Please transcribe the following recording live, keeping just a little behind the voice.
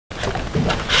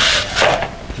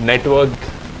network,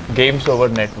 games over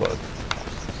network.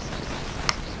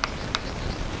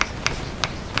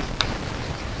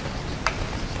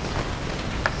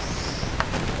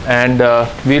 And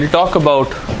we'll talk about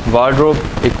Wardrop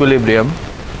equilibrium,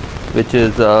 which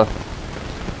is a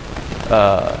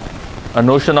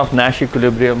notion of Nash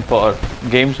equilibrium for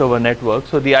games over network.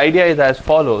 So the idea is as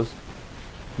follows.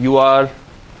 You are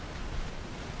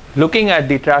looking at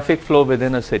the traffic flow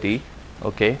within a city,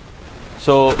 okay?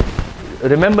 So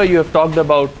remember, you have talked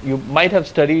about, you might have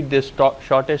studied this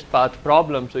shortest path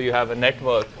problem. So you have a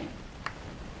network,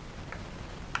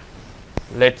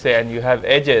 let's say, and you have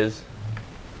edges,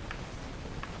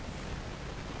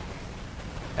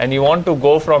 and you want to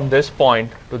go from this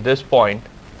point to this point,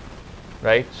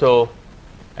 right? So,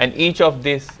 and each of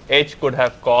this edge could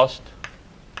have cost,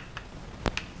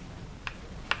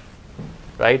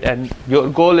 right? And your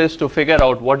goal is to figure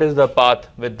out what is the path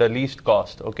with the least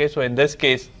cost, okay? So in this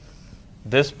case,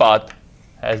 this path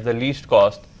has the least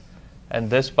cost, and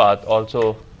this path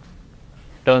also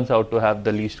turns out to have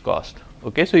the least cost,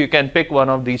 okay? So you can pick one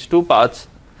of these two paths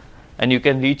and you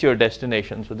can reach your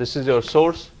destination. So this is your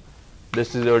source,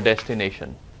 this is your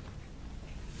destination.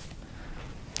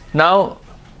 Now,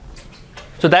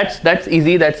 so that's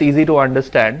easy to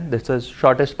understand. This is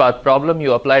shortest path problem.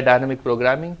 You apply dynamic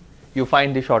programming, you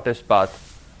find the shortest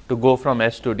path to go from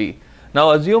S to D.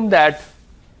 Now assume that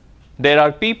there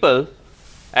are people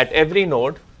at every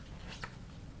node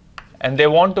and they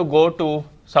want to go to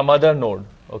some other node,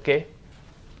 okay?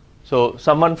 So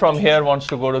someone from here wants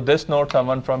to go to this node,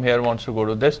 someone from here wants to go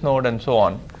to this node, and so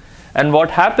on. And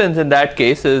what happens in that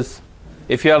case is,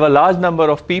 if you have a large number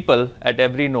of people at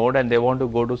every node and they want to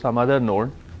go to some other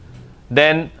node,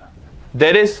 then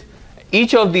there is,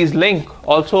 each of these link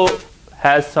also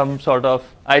has some sort of,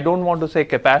 I don't want to say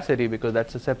capacity because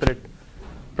that's a separate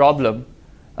problem,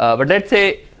 but let's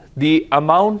say the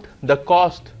amount, the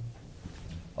cost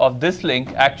of this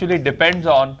link actually depends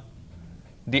on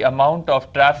the amount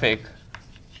of traffic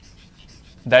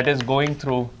that is going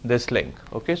through this link,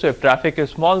 okay? So if traffic is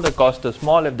small, the cost is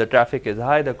small. If the traffic is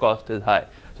high, the cost is high.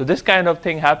 So this kind of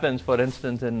thing happens, for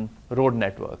instance, in road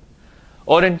network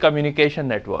or in communication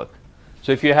network.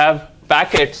 So if you have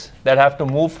packets that have to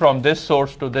move from this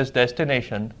source to this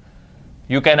destination,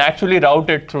 you can actually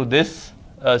route it through this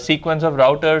sequence of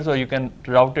routers, or you can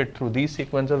route it through these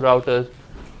sequence of routers.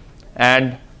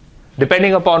 And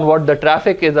depending upon what the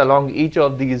traffic is along each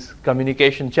of these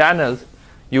communication channels,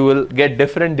 you will get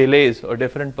different delays or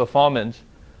different performance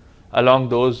along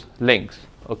those links,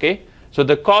 okay? So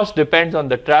the cost depends on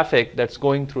the traffic that's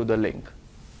going through the link.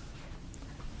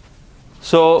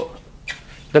 So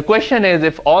the question is,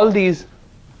 if all these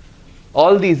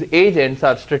agents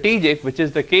are strategic, which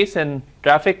is the case in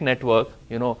traffic network,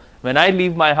 you know, when I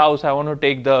leave my house, I want to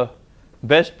take the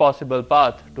best possible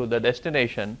path to the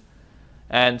destination.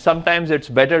 And sometimes it's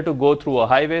better to go through a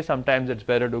highway, sometimes it's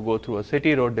better to go through a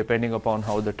city road, depending upon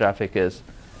how the traffic is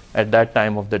at that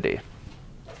time of the day.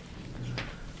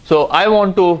 So I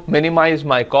want to minimize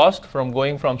my cost from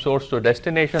going from source to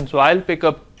destination, so I'll pick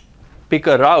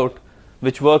a route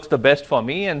which works the best for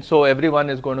me, and so everyone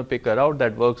is going to pick a route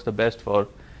that works the best for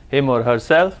him or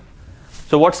herself.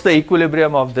 So what's the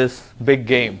equilibrium of this big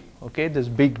game, okay? This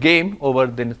big game over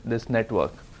this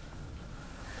network.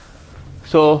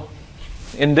 So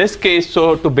in this case,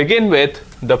 so to begin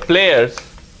with, the players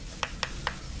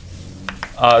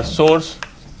are source,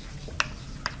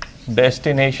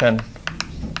 destination,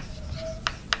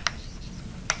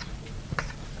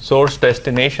 source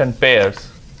destination pairs,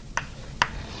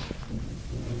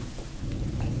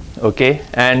 okay,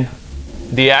 and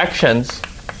the actions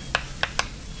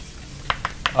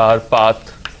are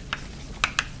path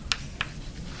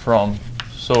from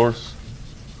source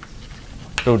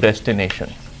to destination.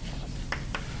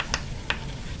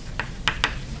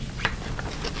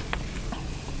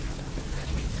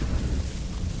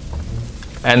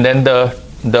 And then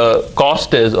the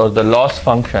cost is, or the loss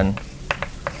function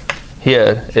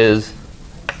here is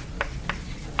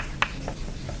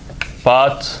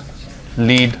paths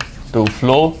lead to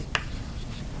flow,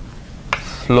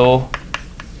 flow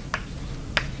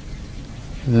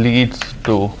leads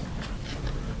to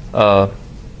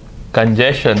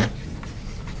congestion,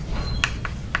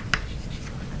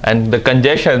 and the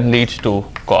congestion leads to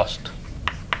cost.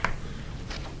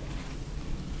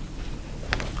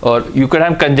 Or you could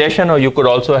have congestion, or you could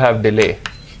also have delay,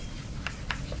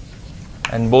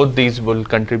 and both these will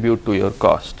contribute to your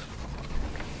cost.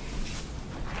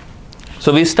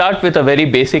 So we start with a very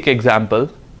basic example,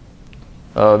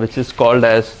 which is called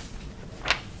as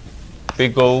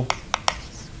Big O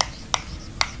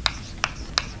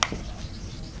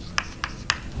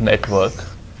network.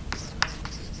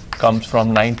 comes from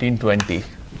 1920.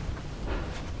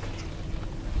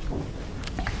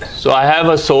 So I have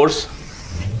a source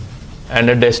and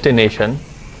a destination,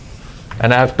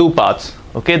 and I have two paths.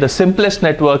 Okay, the simplest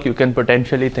network you can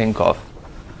potentially think of.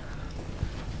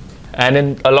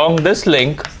 And along this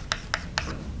link,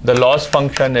 the loss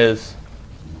function is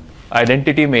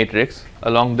identity matrix.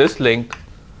 Along this link,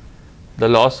 the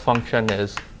loss function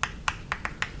is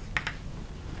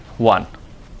 1.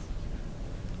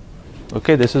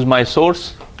 Okay, this is my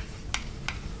source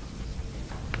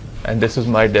and this is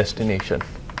my destination.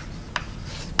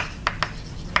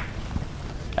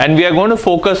 And we are going to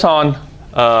focus on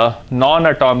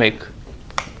non-atomic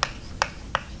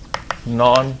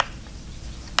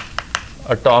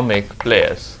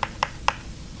players.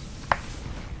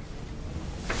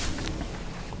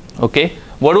 Okay,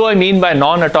 what do I mean by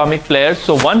non-atomic players?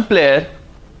 So one player,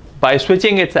 by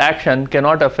switching its action,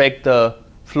 cannot affect the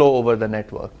flow over the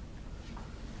network.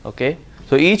 Okay,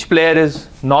 so each player is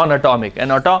non-atomic.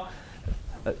 And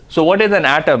so what is an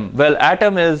atom? Well,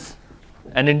 atom is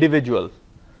an individual.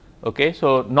 Okay,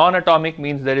 so non-atomic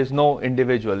means there is no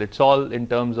individual. It's all in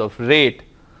terms of rate.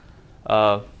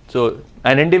 So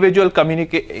an individual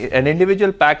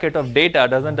packet of data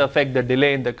doesn't affect the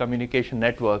delay in the communication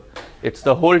network. It's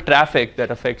the whole traffic that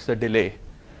affects the delay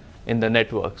in the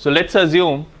network. So let's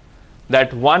assume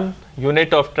that 1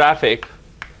 unit of traffic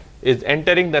is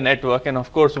entering the network, and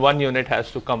of course 1 unit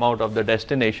has to come out of the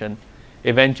destination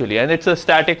eventually. And it's a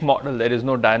static model. There is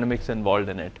no dynamics involved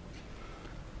in it.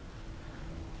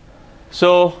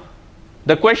 So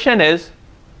the question is,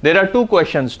 there are two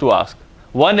questions to ask.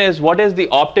 One is, what is the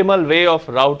optimal way of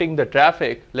routing the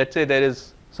traffic? Let's say there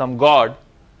is some god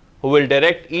who will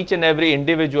direct each and every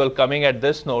individual coming at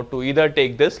this node to either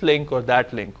take this link or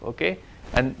that link. Okay,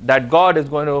 and that god is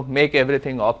going to make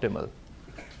everything optimal.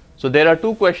 So there are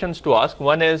two questions to ask.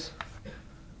 One is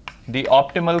the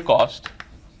optimal cost,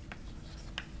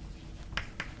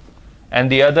 and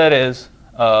the other is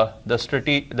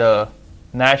the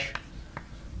Nash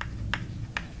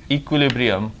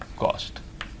equilibrium cost.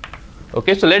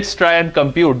 Okay, so let's try and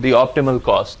compute the optimal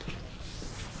cost.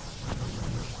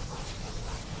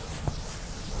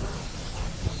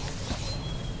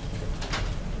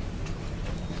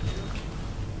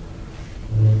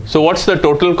 So what's the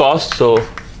total cost? So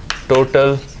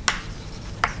total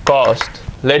cost,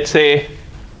 let's say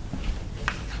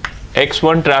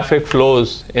x1 traffic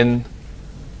flows in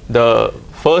the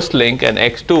first link and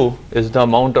x2 is the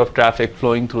amount of traffic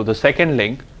flowing through the second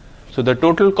link. So the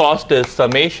total cost is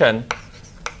summation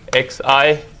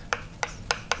xi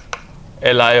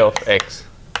li of x,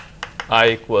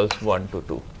 I equals 1 to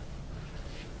 2.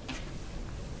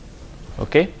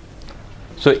 Okay,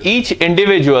 so each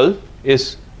individual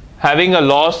is having a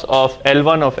loss of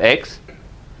L1 of x,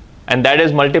 and that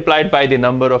is multiplied by the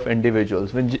number of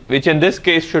individuals, which in this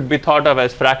case should be thought of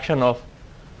as fraction of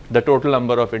the total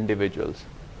number of individuals.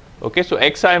 Okay, so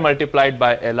xi multiplied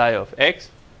by li of x,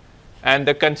 and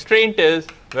the constraint is,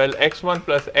 well, x1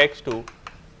 plus x2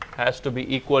 has to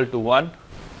be equal to 1,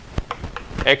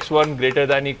 x1 greater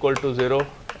than equal to 0,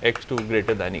 x2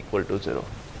 greater than equal to 0.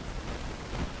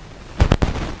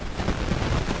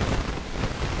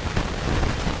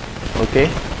 Okay,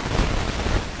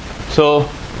 so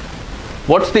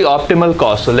what's the optimal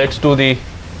cost? So let's do the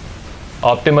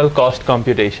optimal cost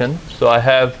computation. So I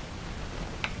have,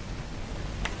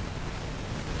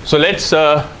 so let's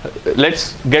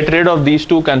get rid of these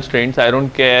two constraints. I don't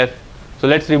care. So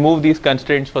let's remove these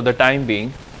constraints for the time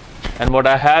being. And what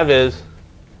I have is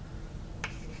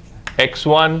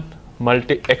x1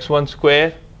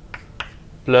 square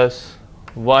plus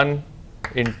 1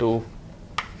 into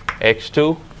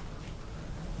x2,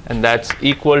 and that's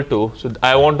equal to, so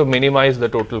I want to minimize the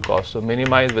total cost. So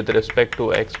minimize with respect to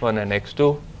x1 and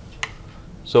x2.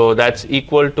 So that's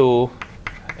equal to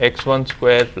x1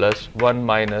 square plus 1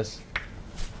 minus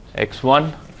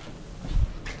x1.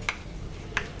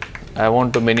 I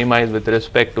want to minimize with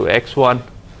respect to x1.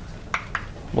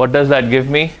 What does that give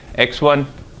me? x1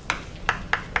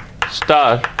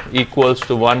 star equals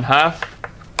to 1/2,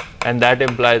 and that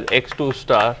implies x2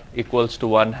 star equals to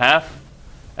 1/2.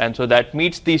 And so that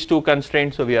meets these two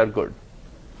constraints, so we are good.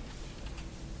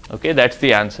 Okay, that's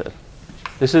the answer.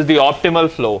 This is the optimal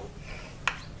flow.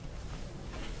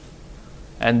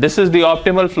 And this is the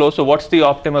optimal flow. So what's the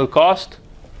optimal cost?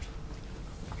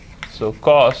 So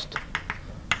cost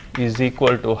is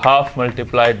equal to 1/2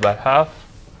 multiplied by 1/2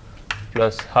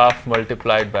 plus 1/2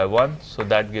 multiplied by 1. So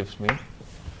that gives me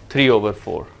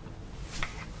 3/4.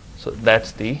 So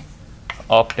that's the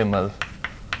optimal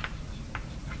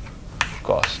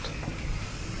cost.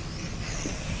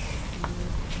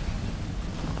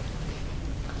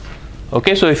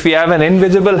 Okay, so if we have an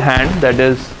invisible hand that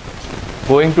is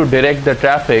going to direct the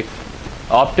traffic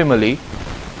optimally,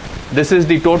 this is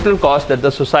the total cost that the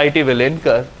society will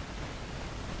incur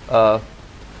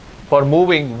for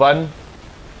moving one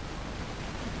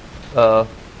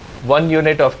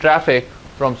unit of traffic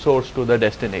from source to the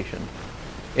destination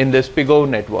in this Pigou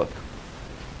network.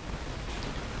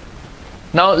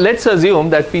 Now let's assume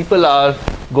that people are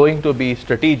going to be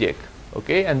strategic,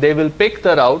 okay, and they will pick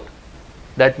the route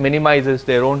that minimizes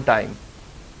their own time,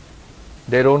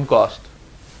 their own cost.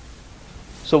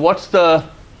 So what's the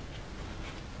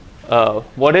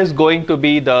what is going to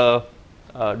be the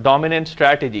dominant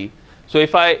strategy? So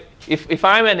if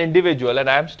I'm an individual and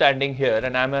I'm standing here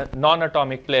and I'm a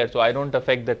non-atomic player, so I don't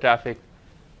affect the traffic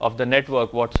of the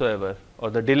network whatsoever or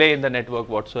the delay in the network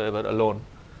whatsoever alone.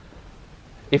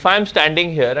 If I'm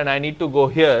standing here and I need to go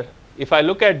here, if I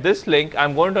look at this link,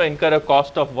 I'm going to incur a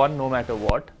cost of 1 no matter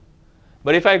what.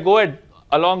 But if I go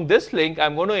along this link,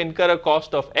 I'm going to incur a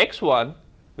cost of x1,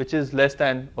 which is less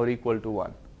than or equal to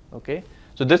 1. Okay?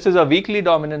 So this is a weakly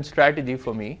dominant strategy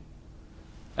for me.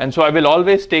 And so I will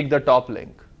always take the top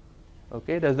link.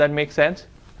 Okay? Does that make sense?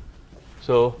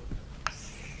 So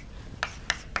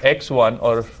x1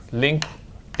 or link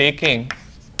taking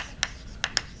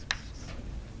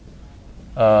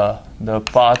the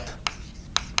path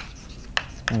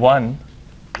 1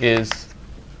 is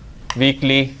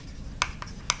weakly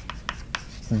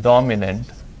dominant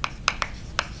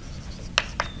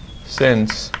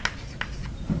since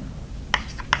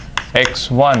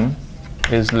x1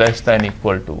 is less than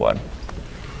equal to 1.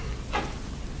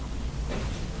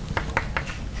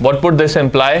 What would this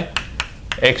imply?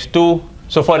 x2.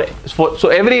 So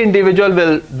every individual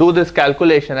will do this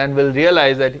calculation and will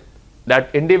realize that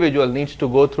that individual needs to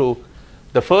go through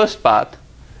the first path,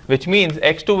 which means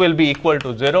x2 will be equal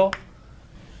to 0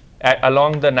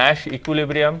 along the Nash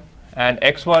equilibrium, and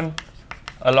x1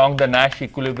 along the Nash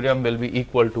equilibrium will be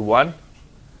equal to 1,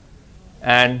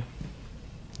 and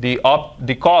the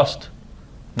cost,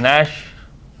 Nash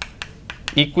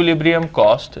equilibrium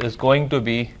cost, is going to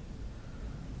be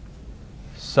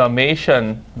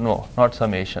summation, no, not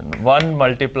summation, 1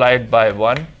 multiplied by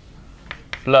 1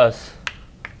 plus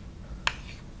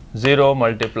 0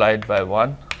 multiplied by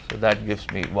 1, so that gives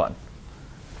me 1.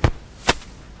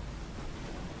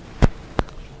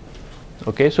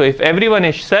 Okay, so if everyone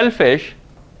is selfish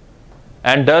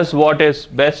and does what is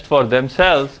best for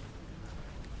themselves,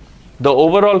 the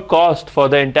overall cost for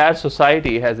the entire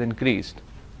society has increased.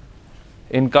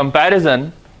 In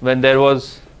comparison, when there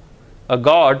was a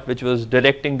god which was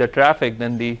directing the traffic,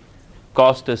 then the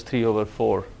cost is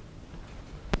 3/4.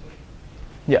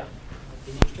 Yeah.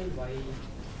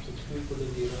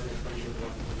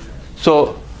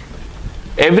 So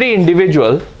every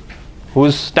individual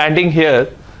who's standing here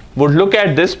would look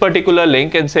at this particular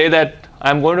link and say that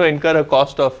I'm going to incur a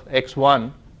cost of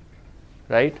x1,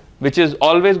 right, which is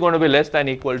always going to be less than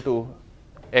equal to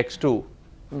x2.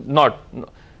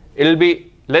 It'll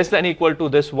be less than equal to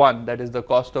this 1, that is the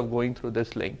cost of going through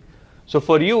this link. So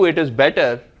for you, it is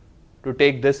better to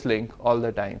take this link all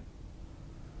the time,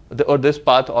 or this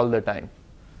path all the time,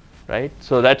 right?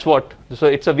 So that's what, so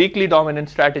it's a weakly dominant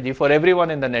strategy for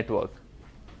everyone in the network.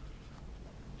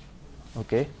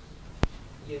 Okay?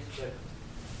 Yes, but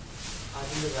I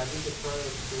think the value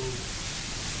differs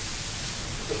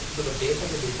to the base of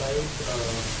the device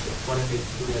for an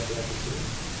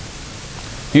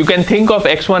x2 you can think of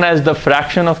x1 as the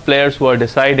fraction of players who are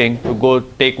deciding to go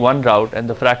take one route and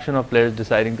the fraction of players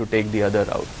deciding to take the other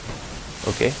route.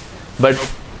 Okay? But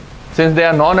since they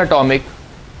are non-atomic,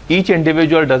 each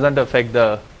individual doesn't affect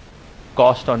the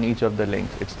cost on each of the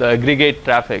links. It's the aggregate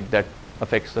traffic that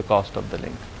affects the cost of the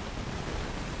link.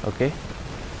 Okay?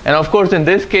 And of course, in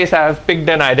this case, I have picked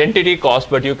an identity cost,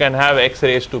 but you can have x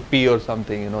raised to p or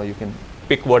something. You can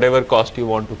pick whatever cost you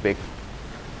want to pick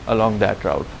along that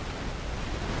route.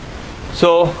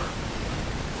 So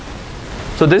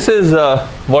this is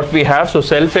what we have. So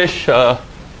selfish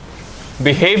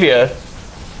behavior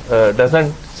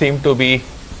doesn't seem to be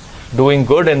doing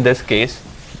good in this case.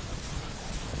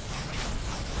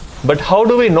 But how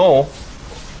do we know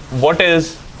what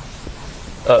is?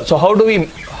 So how do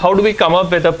we come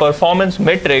up with a performance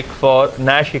metric for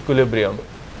Nash equilibrium?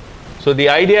 So the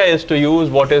idea is to use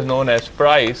what is known as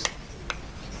price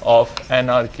of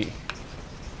anarchy.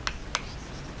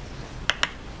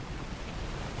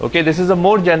 Okay, this is a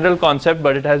more general concept,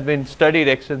 but it has been studied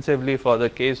extensively for the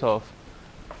case of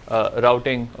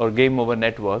routing or game over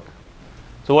network.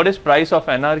 So what is price of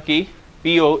anarchy?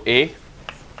 POA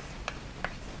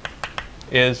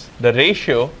is the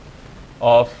ratio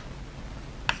of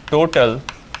total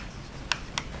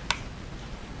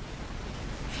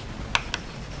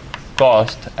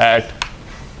cost at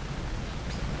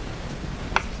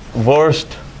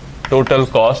worst total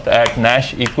cost at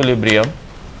Nash equilibrium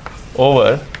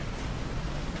over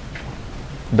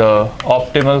the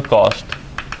optimal cost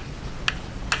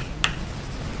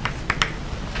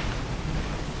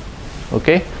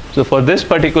okay. So for this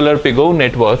particular Pigou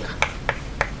network,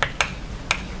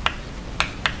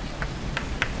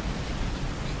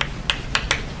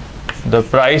 the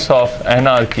price of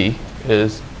anarchy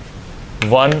is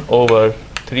 1 over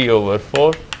 3 over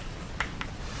 4,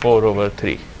 4 over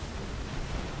 3.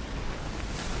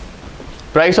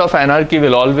 Price of anarchy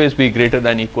will always be greater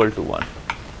than equal to 1.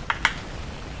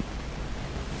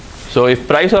 So if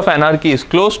price of anarchy is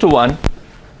close to 1,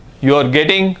 you are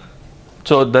getting,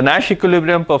 so the Nash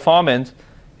equilibrium performance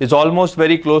is almost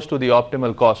very close to the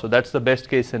optimal cost. So that's the best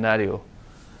case scenario.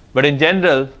 But in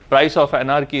general, price of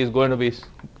anarchy is going to be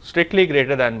strictly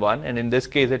greater than 1, and in this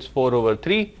case it's 4 over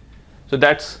 3. So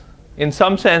that's, in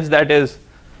some sense, that is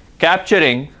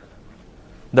capturing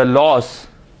the loss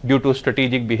due to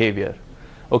strategic behavior.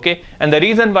 Okay, and the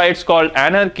reason why it's called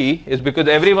anarchy is because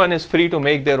everyone is free to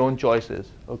make their own choices.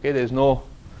 Okay, there's no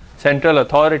central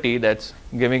authority that's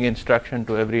giving instruction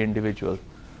to every individual.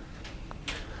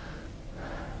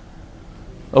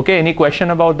 Okay, any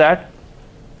question about that?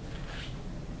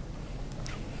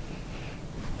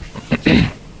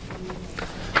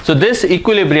 So this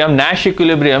equilibrium, Nash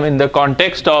equilibrium, in the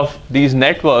context of these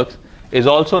networks is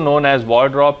also known as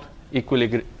Wardrop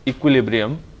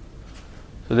equilibrium.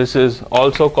 So this is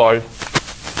also called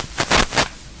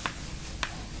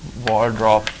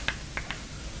Wardrop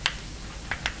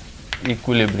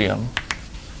equilibrium,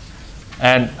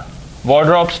 and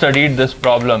Wardrop studied this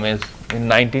problem in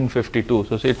 1952.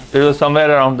 So it was somewhere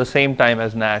around the same time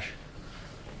as Nash.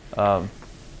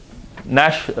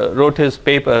 Nash wrote his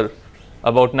paper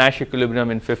about Nash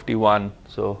equilibrium in 51,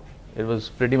 so it was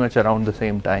pretty much around the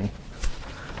same time.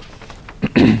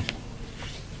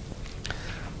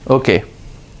 Okay.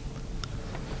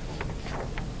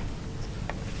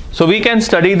 So we can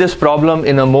study this problem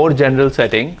in a more general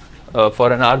setting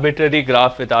for an arbitrary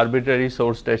graph with arbitrary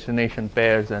source destination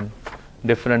pairs and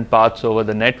different paths over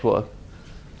the network.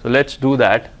 So let's do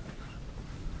that.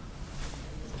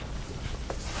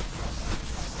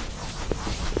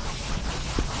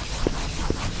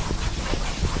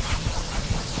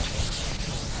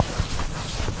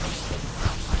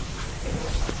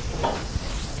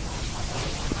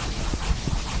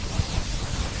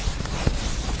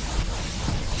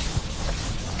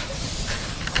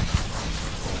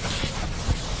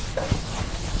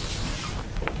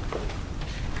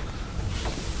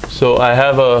 So I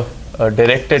have a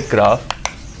directed graph.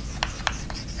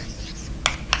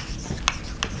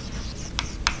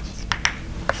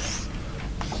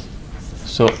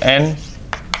 So N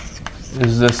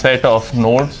is the set of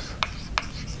nodes,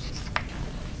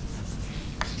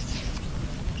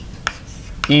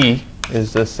 E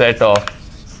is the set of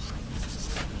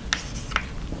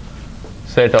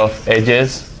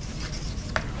edges,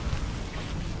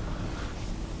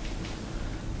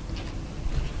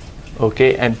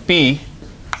 okay, and P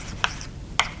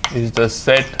is the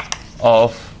set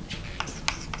of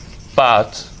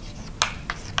paths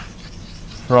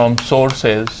from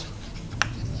sources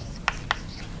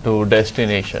to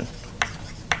destination.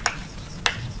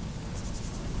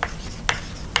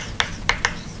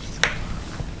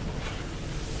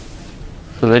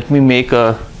 So let me make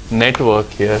a network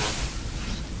here.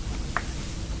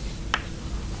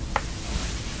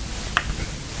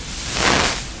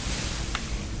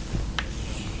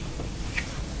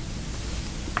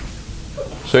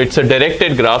 So it's a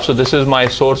directed graph. So this is my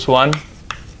source 1,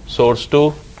 source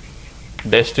 2,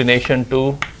 destination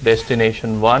 2,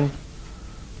 destination 1,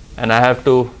 and I have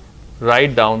to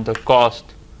write down the cost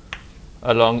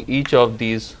along each of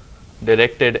these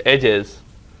directed edges.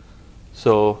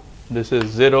 So this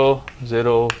is 0,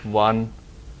 0, 1,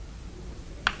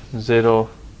 0,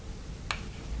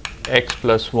 x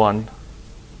plus 1,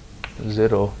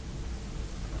 0,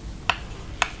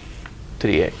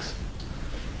 3x.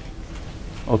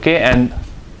 Okay, and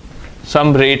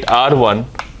some rate R1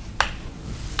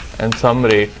 and some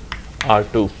rate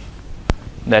R2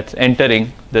 that's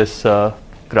entering this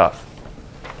graph.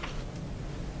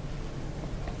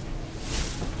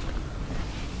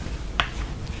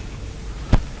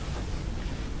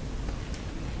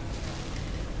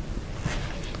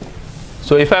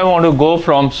 So if I want to go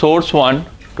from source 1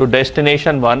 to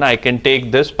destination 1, I can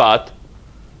take this path,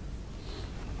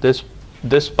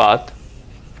 this path,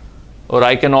 or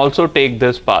I can also take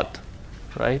this path,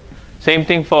 right? Same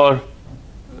thing for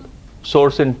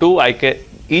source in 2.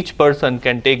 Each person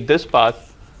can take this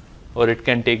path or it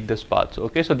can take this path.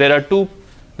 Okay, so there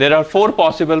are 4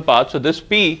 possible paths. So this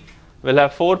P will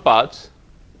have 4 paths,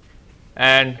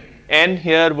 and n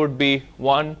here would be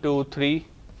 1, 2, 3,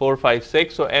 4, 5,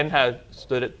 6. So n has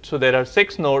so there are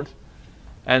 6 nodes,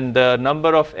 and the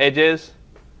number of edges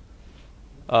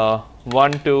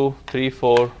 1, 2, 3,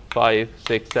 4, 5,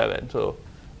 6, 7. So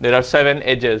there are 7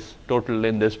 edges total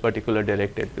in this particular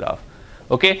directed graph.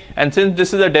 Okay, and since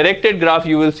this is a directed graph,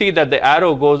 you will see that the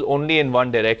arrow goes only in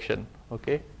one direction.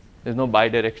 Okay, there's no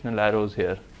bidirectional arrows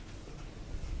here.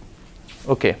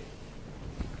 Okay,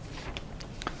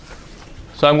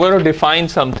 so I'm going to define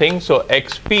something. So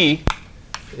xp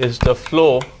is the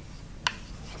flow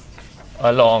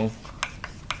along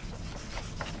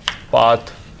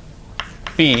path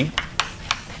p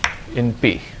in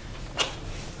P,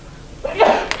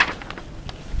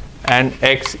 and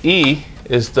xe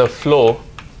is the flow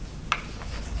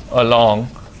along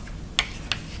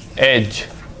edge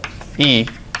E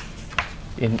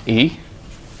in E.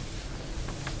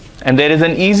 And there is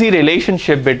an easy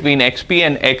relationship between xp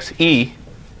and xe,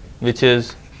 which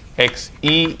is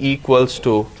xe equals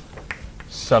to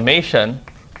summation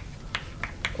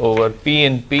over P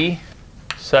in P,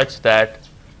 such that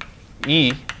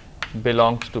E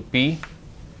belongs to P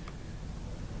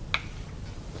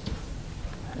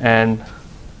and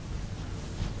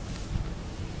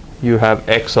you have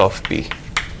x of P.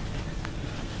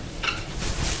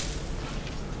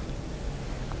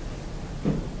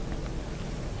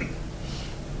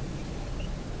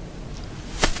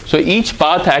 So each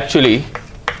path actually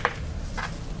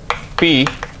P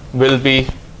will be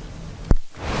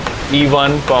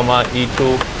E1,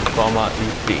 E2,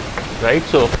 E3, right?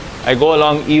 So I go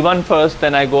along E1 first,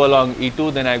 then I go along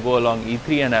E2, then I go along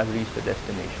E3, and I've reached the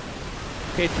destination.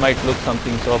 Okay, it might look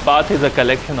something. So a path is a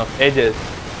collection of edges,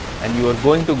 and you are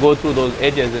going to go through those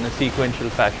edges in a sequential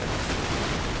fashion.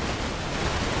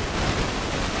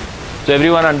 So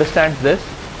everyone understands this?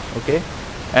 Okay,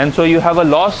 and so you have a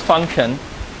loss function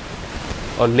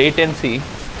or latency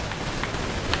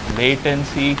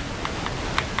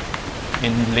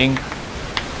in link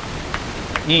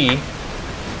E,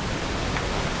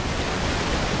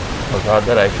 or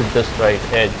rather I should just write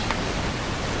edge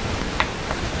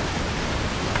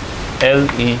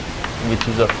LE, which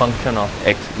is a function of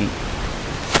XE.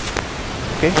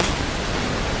 Okay.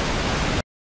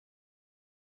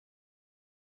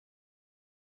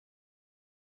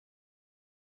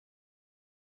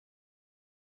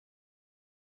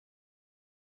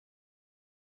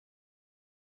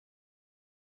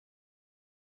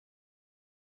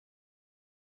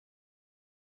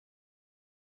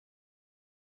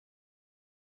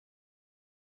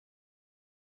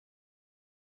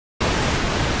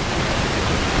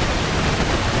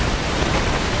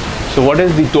 So what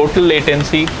is the total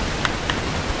latency?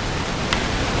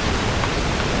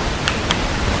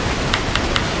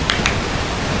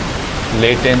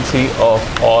 Latency of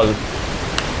all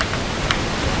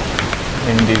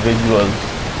individuals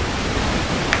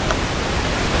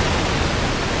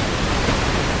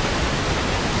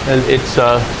well, it's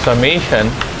a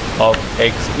summation of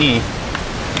XE,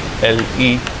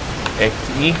 LE,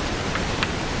 XE,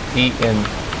 E in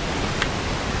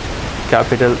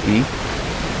capital E.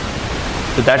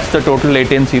 So that's the total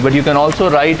latency, but you can also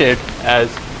write it as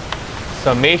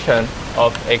summation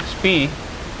of xp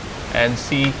and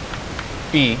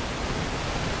cp,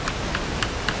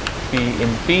 p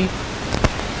in p,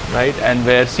 right? And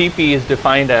where cp is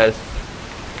defined as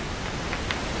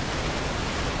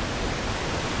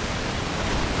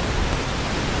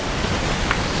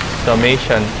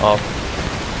summation of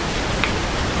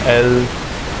L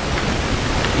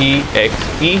E X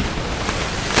E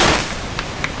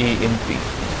E in P.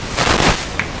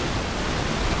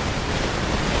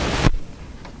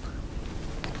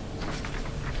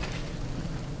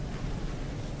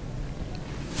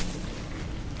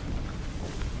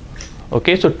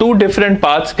 Okay, so two different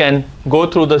paths can go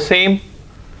through the same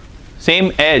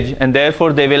edge, and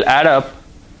therefore they will add up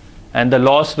and the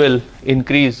loss will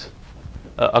increase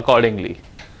accordingly.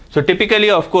 So typically,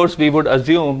 of course, we would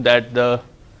assume that the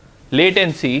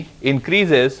latency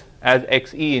increases as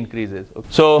XE increases.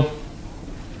 So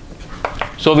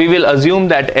we will assume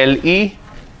that LE,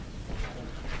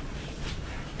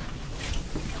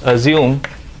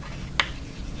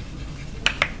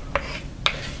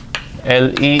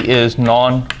 LE is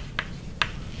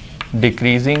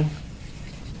non-decreasing,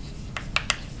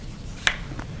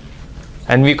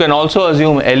 and we can also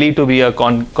assume LE to be a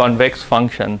convex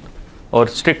function or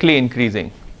strictly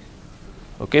increasing.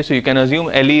 Okay, so you can assume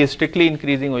LE is strictly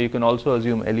increasing, or you can also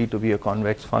assume LE to be a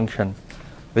convex function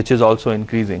which is also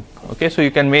increasing. Okay, so you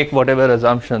can make whatever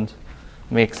assumptions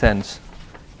make sense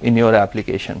in your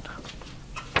application.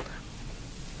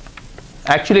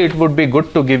 Actually, it would be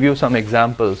good to give you some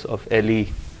examples of LE.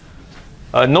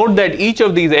 Note that each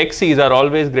of these XCs are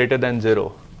always greater than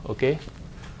 0. Okay,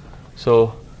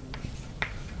 so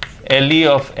LE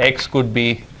of X could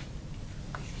be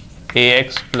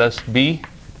AX plus B.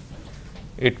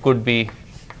 It could be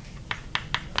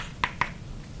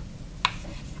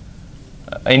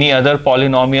any other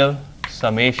polynomial,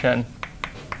 summation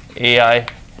AI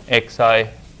xi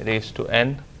raised to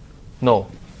n. No,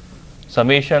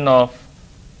 summation of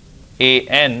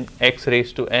an x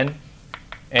raised to n,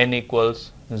 n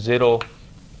equals 0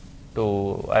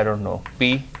 to, I don't know,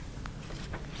 p.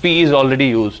 P is already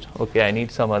used. Okay, I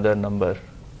need some other number.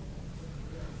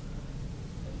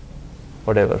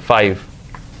 Whatever, 5.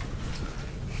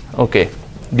 Okay,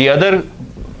 the other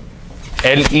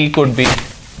LE could be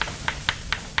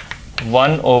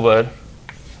 1 over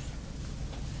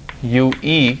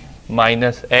UE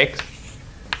minus x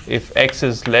if x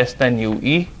is less than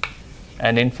UE,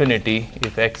 and infinity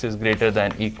if x is greater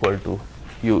than equal to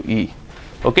UE.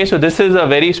 Okay, so this is a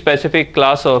very specific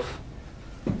class of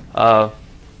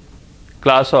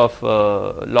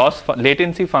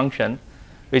latency function,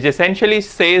 which essentially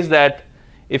says that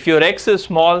if your x is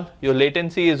small, your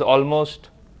latency is almost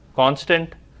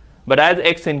constant, but as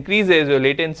x increases, your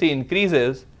latency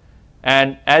increases,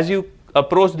 and as you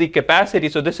approach the capacity,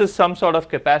 so this is some sort of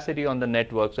capacity on the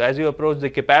network, so as you approach the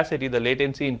capacity, the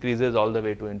latency increases all the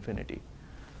way to infinity.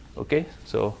 Okay,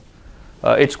 so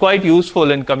it's quite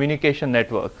useful in communication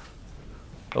network.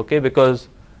 Okay, because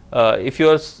if you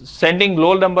are sending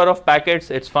low number of packets,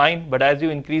 it's fine, but as you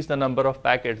increase the number of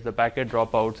packets, the packet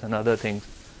dropouts and other things,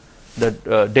 the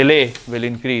delay will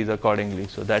increase accordingly.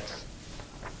 So that's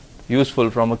useful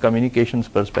from a communications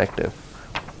perspective.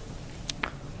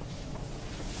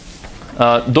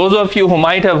 Those of you who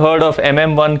might have heard of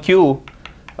MM1Q,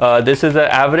 this is an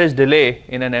average delay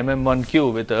in an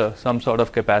MM1Q with some sort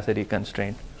of capacity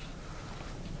constraint.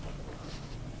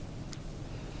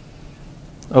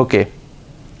 Okay.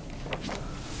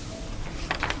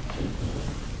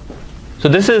 So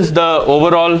this is the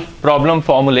overall problem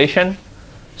formulation.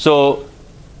 So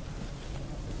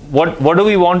what do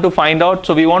we want to find out?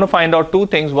 So we want to find out two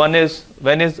things. One is,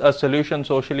 when is a solution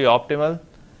socially optimal,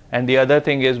 and the other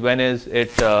thing is, when is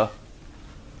it so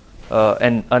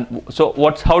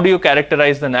how do you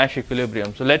characterize the Nash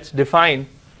equilibrium? So let's define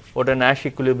what a Nash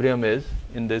equilibrium is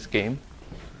in this game.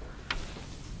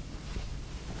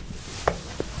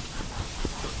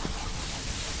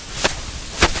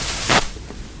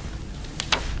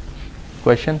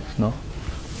 Questions? No.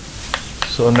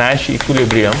 So Nash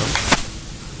equilibrium,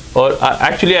 or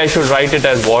actually I should write it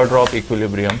as Wardrop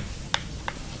equilibrium,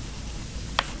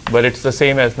 but it's the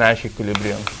same as Nash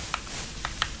equilibrium.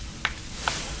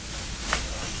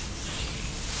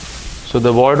 So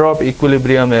the Wardrop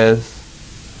equilibrium is,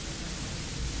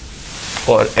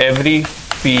 for every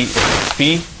P,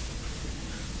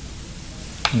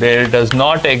 there does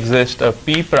not exist a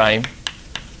P prime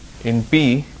in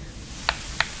P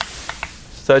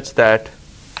such that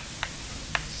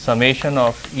summation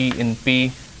of E in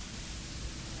P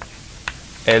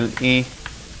LE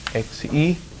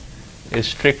XE is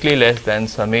strictly less than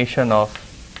summation of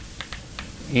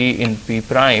E in P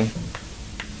prime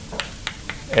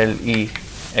LE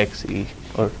XE,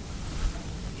 or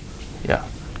yeah.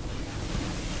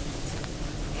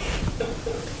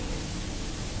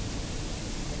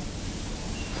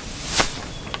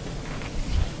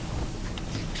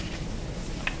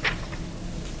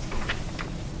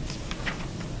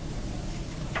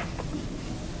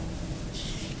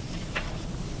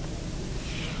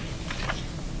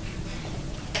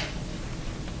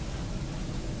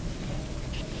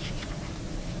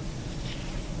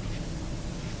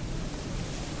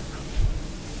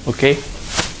 Okay,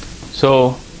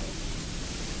 so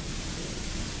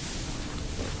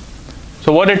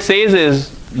what it says is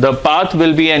the path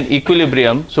will be an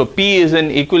equilibrium. So P is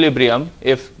an equilibrium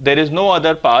if there is no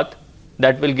other path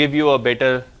that will give you a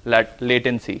better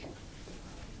latency,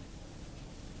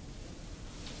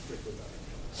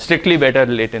 strictly better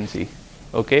latency.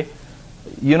 Okay,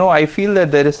 you know, I feel that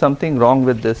there is something wrong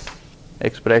with this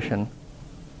expression.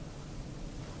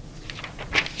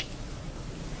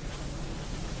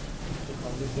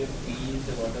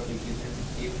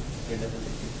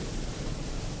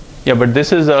 Yeah, but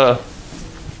this is a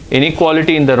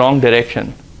inequality in the wrong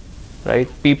direction, right?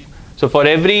 So for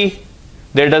every,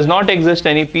 there does not exist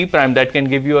any P prime that can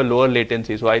give you a lower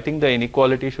latency. So I think the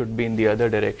inequality should be in the other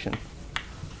direction.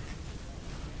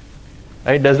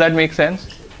 Right? Does that make sense?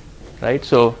 Right?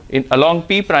 So along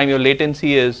P prime, your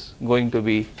latency is going to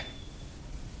be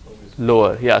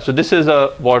lower. Yeah, so this is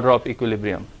a Wardrop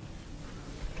equilibrium.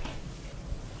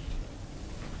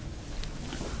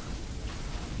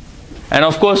 And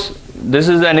of course, this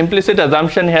is an implicit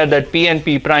assumption here that P and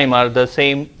P prime are the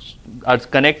same, are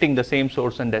connecting the same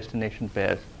source and destination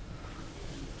pairs.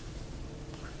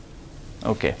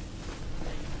 Okay.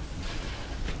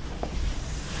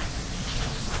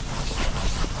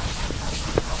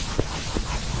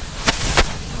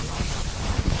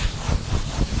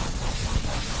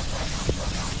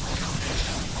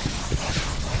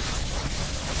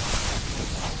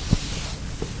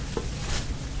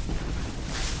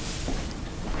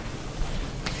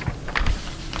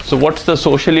 So what's the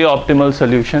socially optimal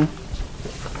solution?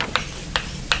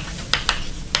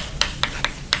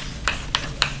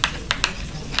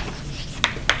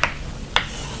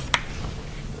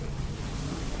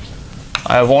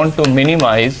 I want to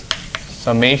minimize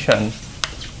summation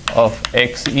of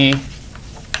XE,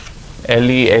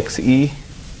 LE, XE,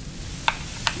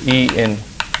 E in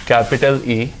capital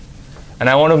E, and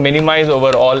I want to minimize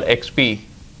over all XP.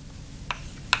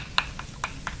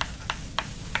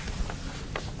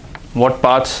 What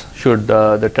paths should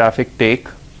the traffic take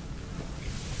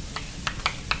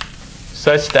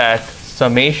such that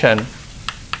summation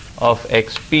of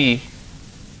XP,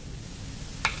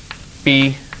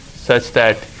 P such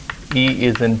that E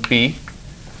is in P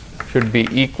should be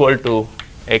equal to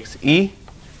XE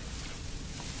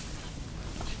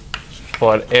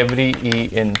for every E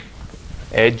in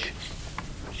edge,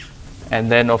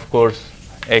 and then of course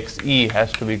XE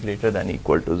has to be greater than or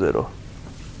equal to 0.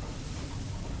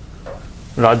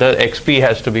 Rather, XP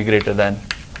has to be greater than or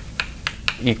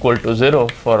equal to 0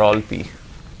 for all P.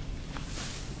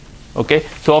 Okay,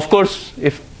 so of course,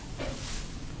 if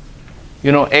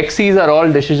XEs are all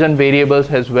decision variables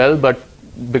as well, but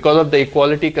because of the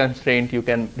equality constraint, you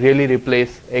can really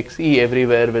replace XE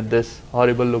everywhere with this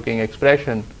horrible looking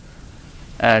expression,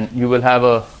 and you will have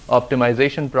a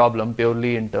optimization problem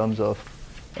purely in terms of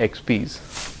XPs.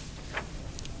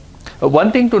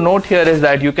 One thing to note here is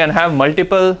that you can have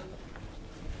multiple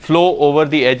flow over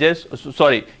the edges.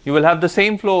 Sorry, you will have the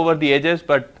same flow over the edges,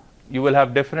 but you will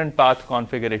have different path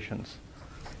configurations.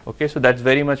 Okay, so that's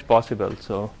very much possible.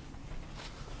 So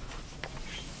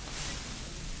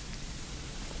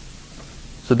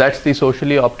that's the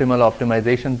socially optimal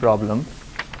optimization problem,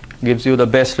 gives you the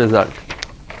best result.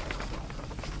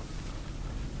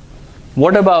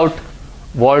 What about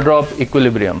Wardrop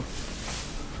equilibrium?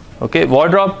 Okay,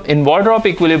 in Wardrop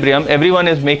equilibrium, everyone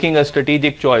is making a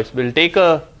strategic choice. We'll take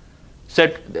a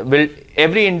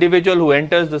every individual who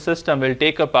enters the system will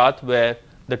take a path where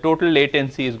the total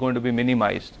latency is going to be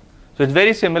minimized. So it's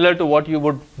very similar to what you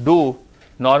would do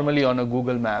normally on a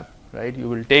Google map, right? You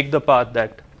will take the path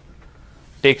that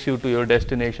takes you to your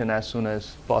destination as soon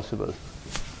as possible.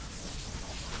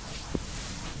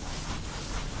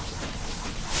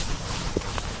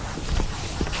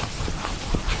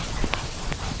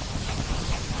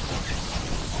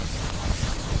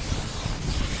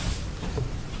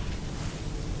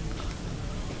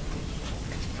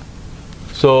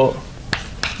 So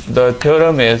the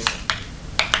theorem is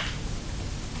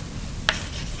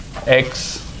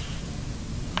X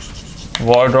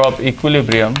Wardrop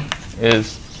equilibrium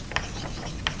is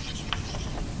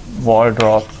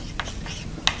Wardrop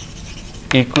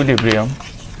equilibrium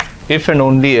if and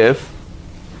only if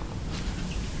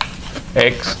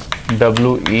X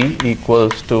WE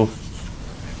equals to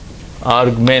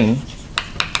argmin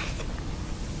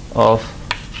of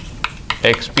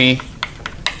XP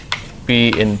P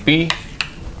in P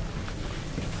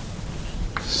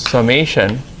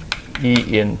summation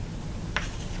E in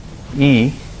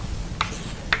E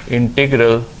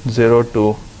integral 0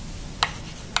 to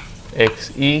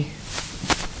XE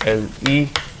LE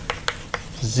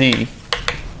Z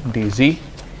dz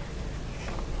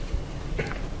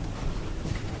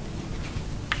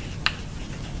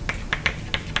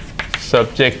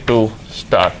subject to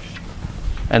star,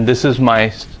 and this is my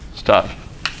star.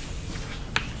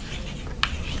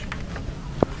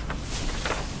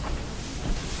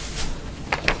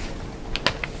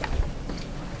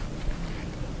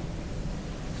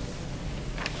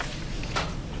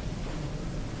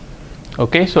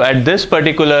 Okay, so at this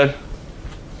particular,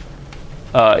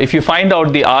 if you find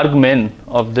out the argmin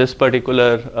of this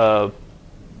particular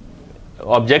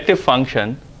objective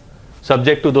function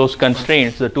subject to those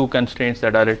constraints, the two constraints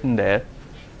that are written there,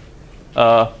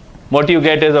 what you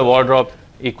get is a Wardrop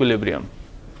equilibrium.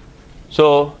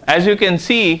 So as you can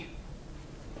see,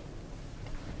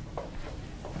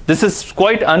 this is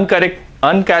quite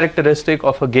uncharacteristic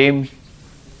of a game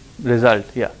result.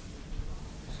 Yeah.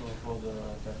 So for the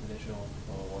definition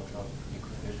of Wardrop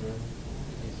equilibrium,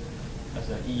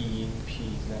 the E in P,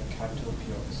 is that capital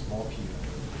P or small p?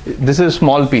 This is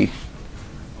small p.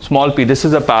 Small p. This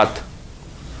is a path.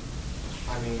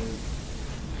 I mean,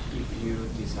 if you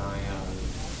design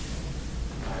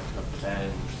like a plan,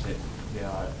 is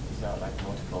there like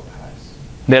multiple paths?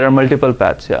 There are multiple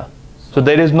paths, yeah. So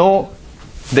there is no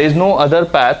other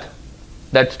path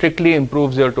that strictly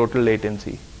improves your total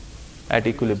latency at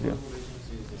equilibrium. Total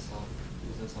latency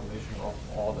is the summation of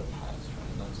all the paths,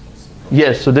 right? Not just a single.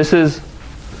 Yes,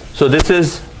 so this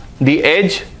is the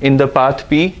edge in the path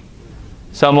P,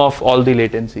 sum of all the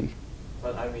latency.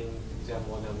 But I mean, there are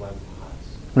more than one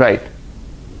path. Right.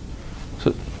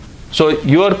 So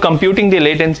you are computing the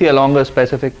latency along a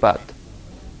specific path,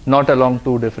 not along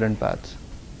two different paths.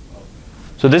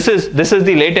 So this is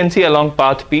the latency along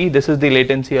path P, this is the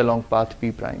latency along path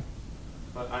P prime.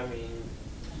 But I mean,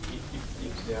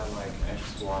 if there are like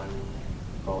x1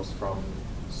 goes from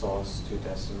source to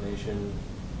destination,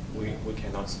 we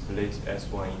cannot split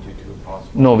S1 into two parts.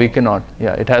 No, we cannot.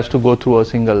 Yeah, it has to go through a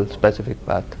single specific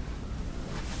path.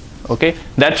 Okay,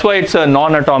 that's why it's a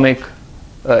non-atomic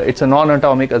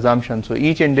assumption. So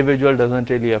each individual doesn't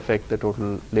really affect the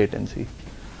total latency.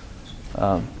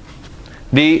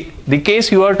 The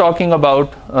case you are talking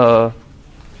about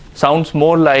sounds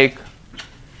more like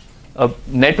a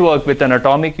network with an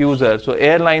atomic user. So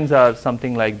airlines are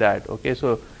something like that. Okay,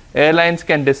 so airlines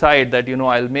can decide that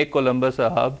I'll make Columbus a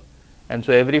hub, and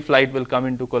so every flight will come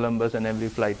into Columbus and every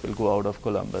flight will go out of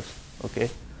Columbus. Okay,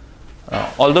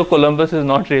 although Columbus is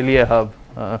not really a hub,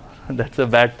 that's a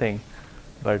bad thing.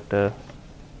 But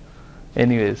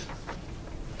anyways.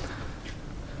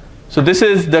 So this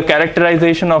is the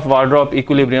characterization of Wardrop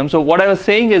equilibrium. So what I was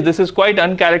saying is this is quite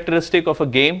uncharacteristic of a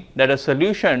game, that a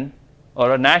solution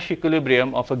or a Nash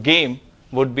equilibrium of a game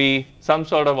would be some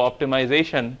sort of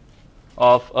optimization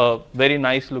of a very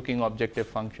nice looking objective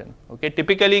function. Okay,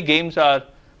 typically games are,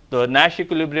 the Nash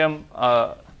equilibrium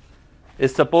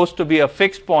is supposed to be a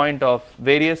fixed point of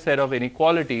various set of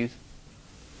inequalities,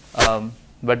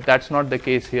 but that's not the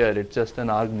case here. It's just an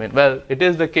argument. Well, it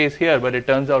is the case here, but it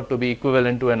turns out to be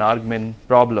equivalent to an argument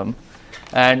problem.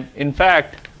 And in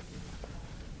fact,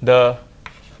 the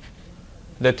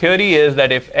theory is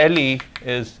that if LE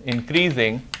is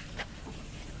increasing,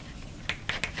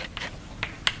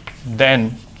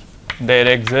 then there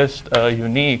exists a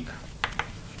unique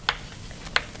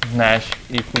Nash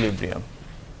equilibrium.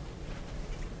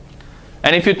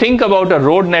 And if you think about a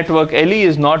road network, LE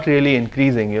is not really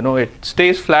increasing. It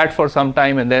stays flat for some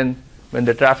time, and then when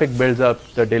the traffic builds up,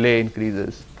 the delay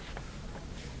increases.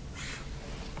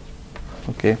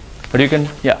 Okay, but you can,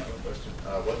 yeah. Question.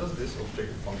 What does this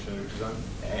objective function represent?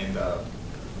 And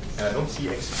I don't see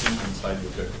XP inside the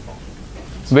objective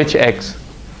function. Which X?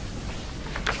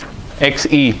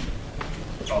 XE.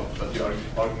 Oh, but the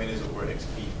argument is over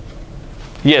XP.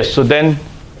 Yes, so then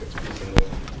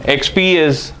XP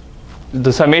is,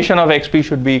 the summation of XP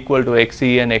should be equal to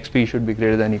XE, and XP should be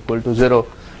greater than equal to 0.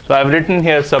 So I've written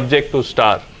here subject to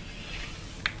star.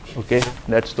 Okay,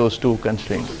 that's those two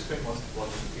constraints. So explain what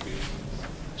the integration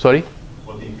is. Sorry?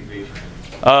 What the integration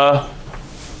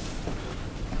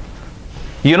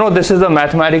is. This is a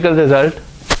mathematical result.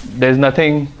 There's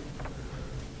nothing,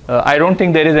 I don't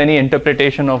think there is any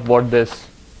interpretation of what this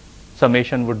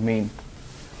summation would mean.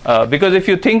 Because if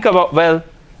you think about, well,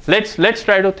 let's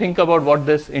try to think about what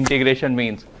this integration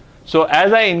means. So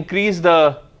as I increase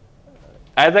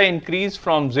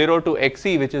from 0 to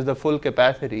XE, which is the full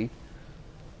capacity,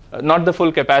 not the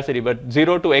full capacity, but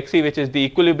 0 to XE, which is the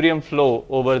equilibrium flow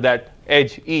over that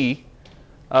edge E,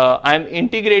 I'm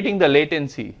integrating the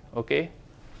latency. Okay,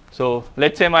 so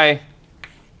let's say my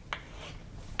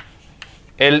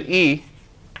LE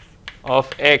of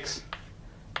X,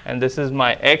 and this is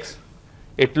my X,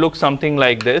 it looks something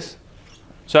like this.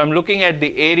 So I'm looking at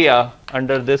the area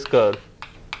under this curve.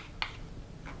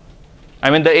 I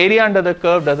mean, the area under the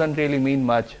curve doesn't really mean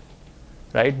much,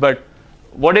 right? But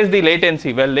what is the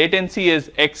latency? Well, latency is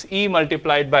XE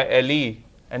multiplied by LE,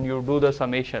 and you do the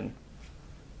summation.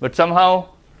 But somehow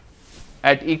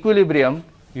at equilibrium,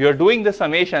 you're doing the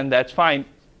summation, that's fine,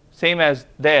 same as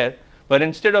there, but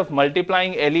instead of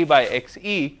multiplying LE by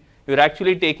XE, you're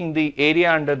actually taking the area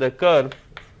under the curve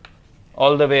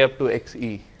all the way up to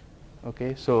XE.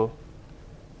 Okay, so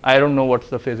I don't know what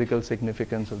the physical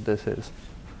significance of this is.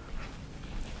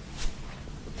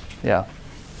 Yeah.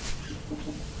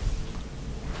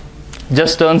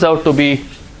 Just turns out to be,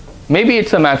 maybe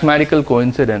it's a mathematical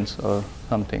coincidence or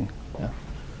something. Yeah.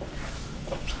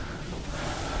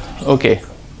 Okay.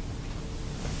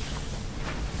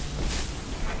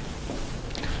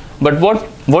 But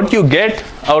what you get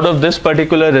out of this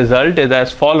particular result is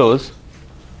as follows.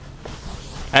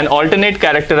 an alternate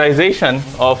characterization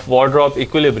of Wardrop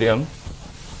equilibrium,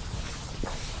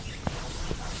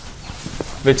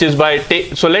 which is by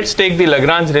so let's take the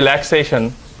Lagrange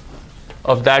relaxation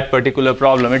of that particular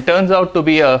problem. It turns out to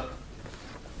be a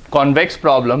convex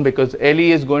problem because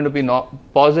LE is going to be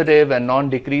positive and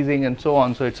non-decreasing and so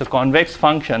on. So it's a convex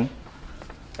function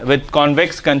with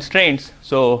convex constraints.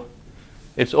 So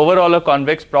it's overall a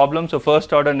convex problem. So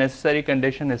first order necessary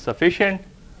condition is sufficient.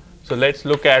 So let's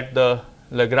look at the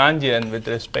Lagrangian with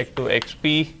respect to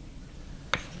xp,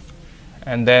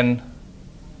 and then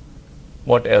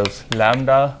what else?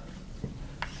 Lambda,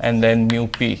 and then mu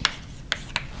p,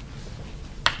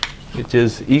 which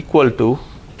is equal to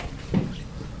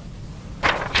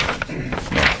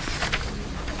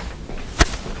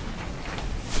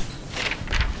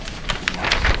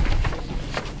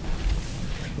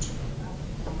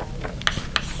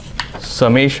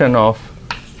summation of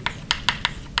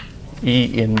E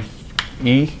in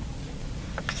E,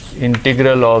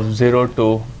 integral of 0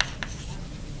 to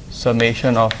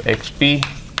summation of xp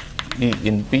E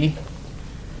in P,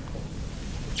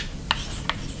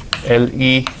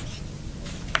 LE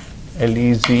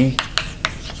LEZ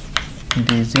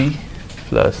dz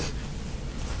plus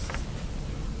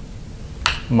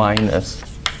minus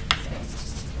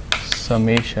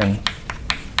summation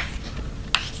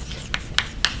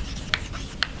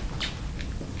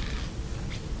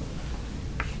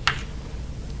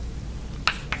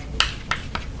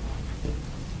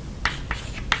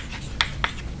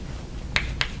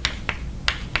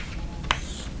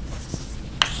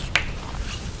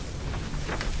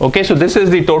Okay, so this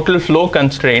is the total flow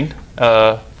constraint,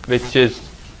 which is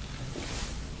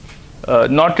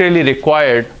not really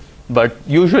required, but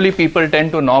usually people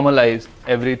tend to normalize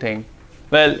everything.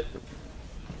 Well,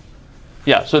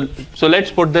 yeah, so let's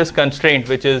put this constraint,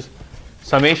 which is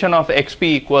summation of xp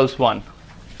equals 1.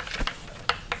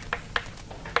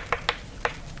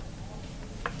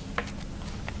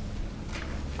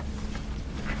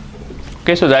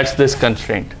 Okay, so that's this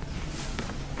constraint.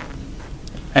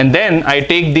 And then I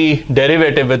take the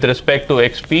derivative with respect to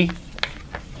xp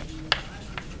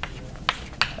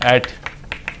at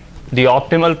the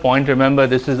optimal point. Remember,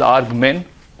 this is arg min.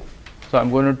 So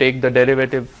I'm going to take the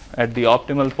derivative at the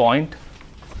optimal point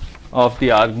of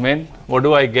the arg min. What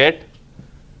do I get?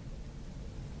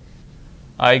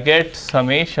 I get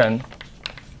summation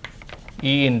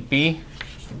E in P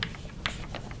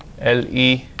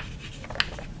LE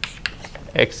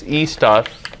XE star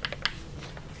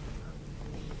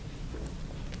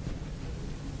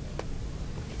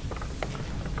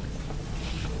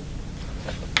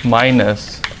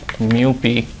minus mu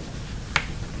p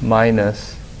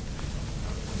minus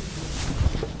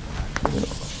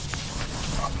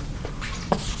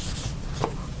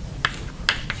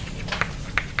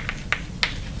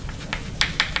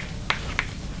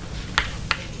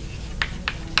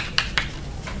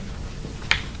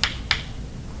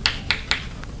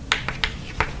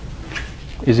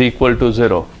is equal to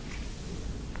 0.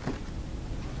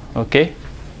 Okay,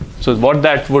 so what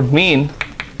that would mean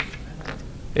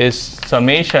is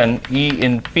summation E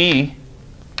in P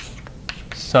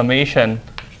summation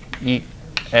E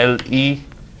LE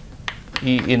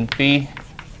E in P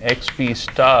XP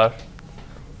star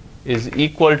is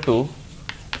equal to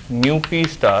mu P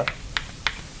star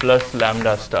plus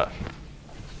lambda star.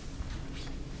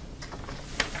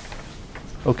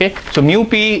 Okay, so mu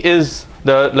P is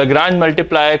the Lagrange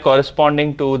multiplier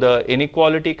corresponding to the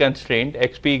inequality constraint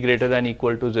xp greater than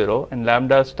equal to 0, and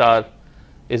lambda star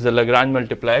is the Lagrange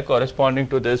multiplier corresponding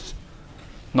to this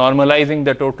normalizing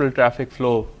the total traffic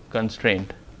flow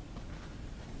constraint,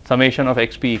 summation of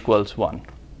xp equals 1.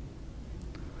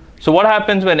 So what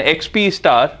happens when xp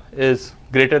star is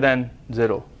greater than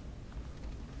 0?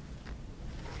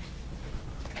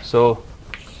 So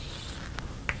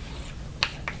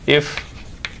if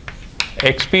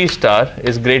xp star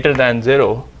is greater than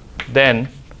 0, then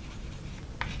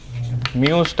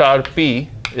mu star p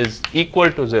is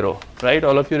equal to 0, right?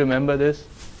 All of you remember this,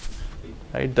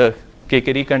 right? The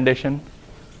Kekeri condition.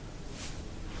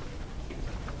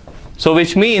 So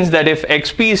which means that if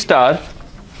xp star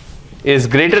is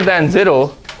greater than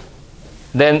 0,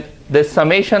 then the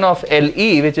summation of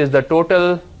LE, which is the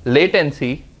total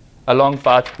latency along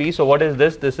path P. So what is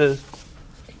this? This is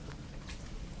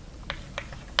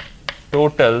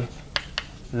total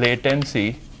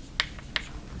latency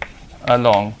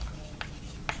along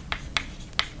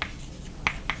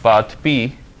path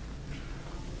P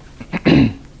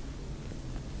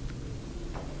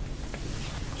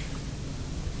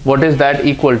what is that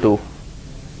equal to?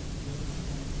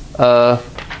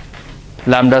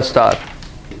 Lambda star,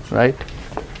 right?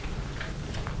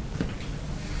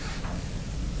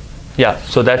 Yeah,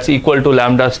 so that's equal to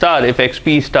lambda star if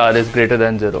xp star is greater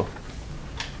than 0.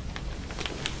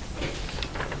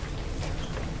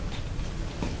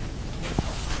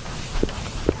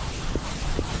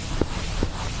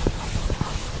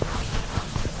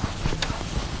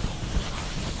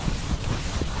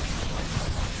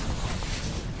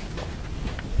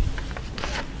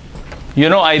 You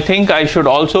know, I think I should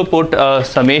also put a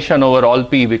summation over all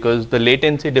p, because the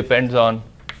latency depends on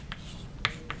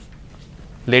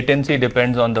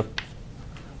the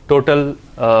total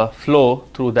flow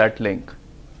through that link.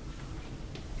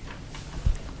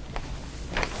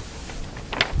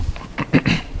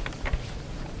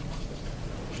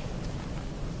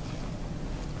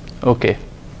 Okay.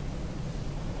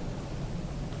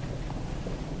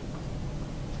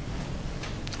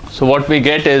 So what we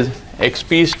get is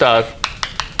xp star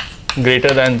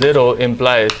greater than 0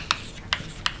 implies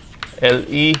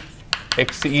LE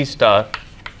XE star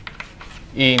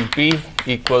E in P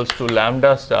equals to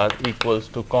lambda star equals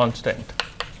to constant.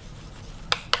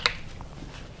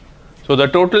 So the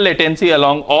total latency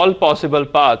along all possible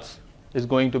paths is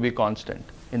going to be constant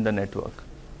in the network.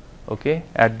 Okay,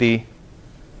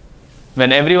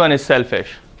 when everyone is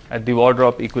selfish at the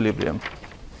Wardrop equilibrium.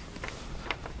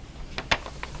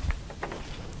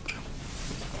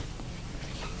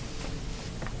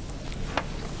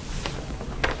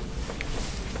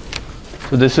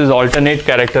 So this is alternate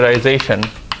characterization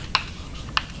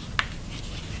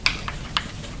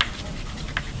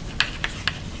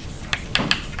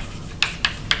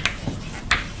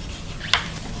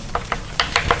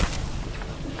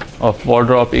of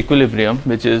Wardrop equilibrium,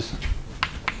 which is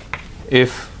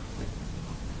if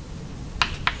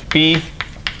P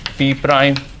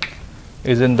prime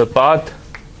is in the path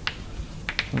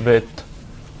with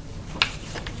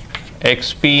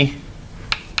xp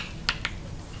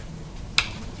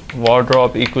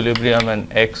Wardrop equilibrium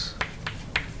and x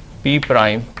p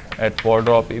prime at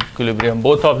Wardrop equilibrium,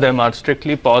 both of them are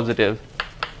strictly positive,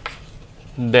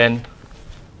 then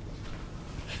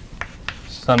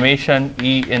summation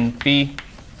E in P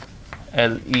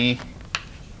LE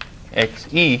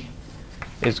XE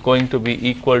is going to be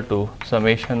equal to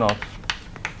summation of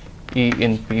E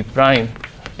in P prime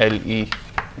LE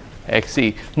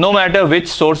XE, no matter which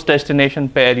source destination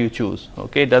pair you choose.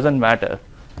 Okay, it doesn't matter.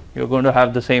 You're going to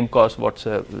have the same cost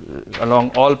whatsoever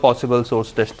along all possible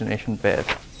source destination pairs.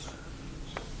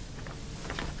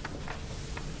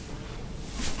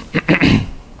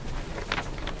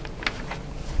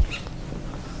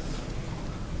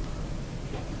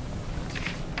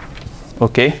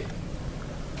 Okay.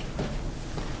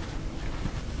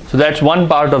 So that's one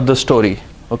part of the story.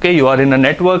 Okay, you are in a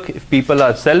network. If people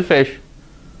are selfish,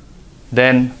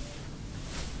 then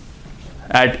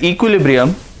at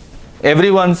equilibrium,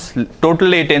 everyone's total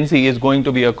latency is going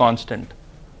to be a constant.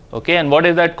 Okay, and what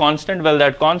is that constant? Well,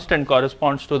 that constant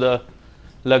corresponds to the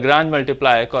Lagrange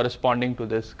multiplier corresponding to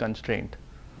this constraint.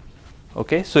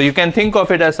 Okay, so you can think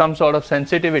of it as some sort of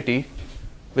sensitivity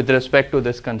with respect to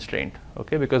this constraint.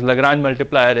 Okay, because Lagrange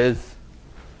multiplier is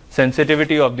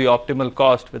sensitivity of the optimal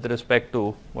cost with respect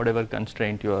to whatever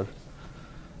constraint you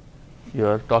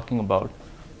are talking about.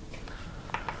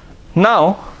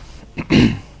 Now,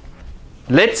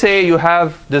 let's say you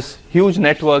have this huge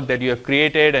network that you have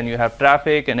created and you have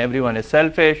traffic and everyone is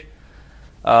selfish.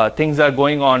 Things are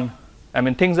going on,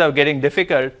 things are getting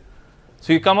difficult.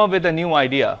 So you come up with a new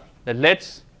idea that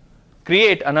let's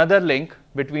create another link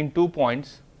between 2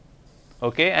 points.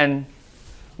 Okay, and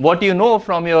what you know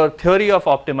from your theory of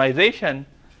optimization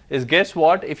is, guess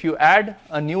what? If you add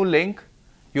a new link,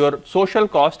 your social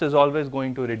cost is always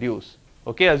going to reduce.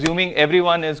 Okay, assuming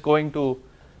everyone is going to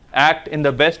act in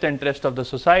the best interest of the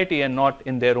society and not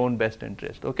in their own best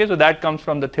interest. Okay, so that comes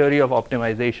from the theory of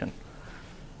optimization.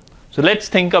 So let's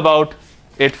think about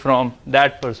it from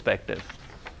that perspective.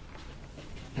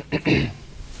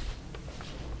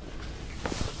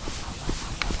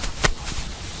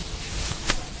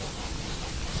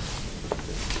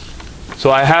 So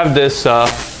I have this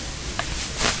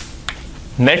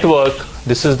network.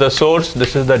 This is the source,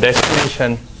 this is the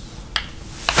destination.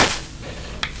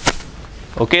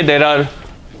 Okay,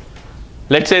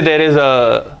 let's say there is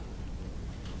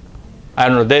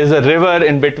there is a river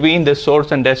in between the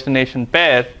source and destination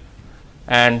pair,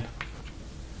 and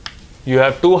you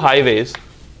have two highways.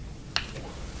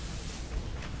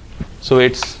 So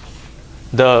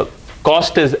the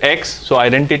cost is x, so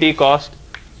identity cost.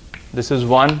 This is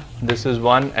 1,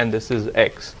 and this is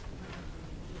x.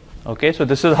 Okay, so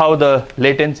this is how the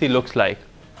latency looks like.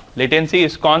 Latency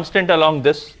is constant along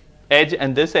this edge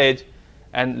and this edge,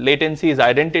 and latency is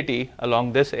identity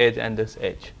along this edge and this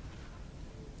edge.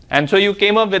 And so you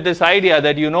came up with this idea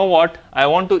that, you know what, I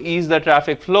want to ease the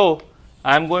traffic flow.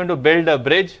 I'm going to build a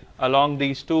bridge along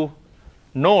these two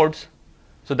nodes,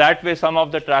 so that way some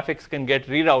of the traffics can get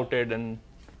rerouted and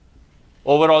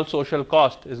overall social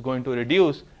cost is going to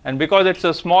reduce. And because it's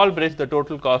a small bridge, the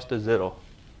total cost is 0.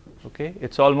 Okay?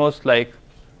 It's almost like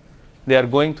they are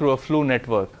going through a flu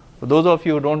network. For those of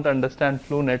you who don't understand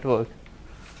flu network,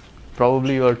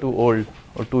 probably you are too old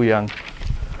or too young.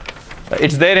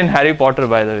 It's there in Harry Potter,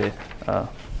 by the way.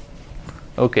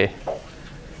 Okay.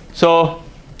 So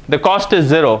the cost is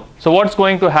 0. So what's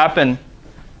going to happen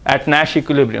at Nash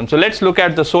equilibrium? So let's look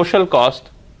at the social cost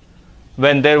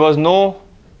when there was no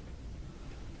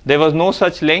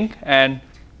such link, and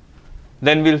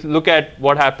then we'll look at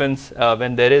what happens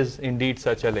when there is indeed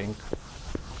such a link.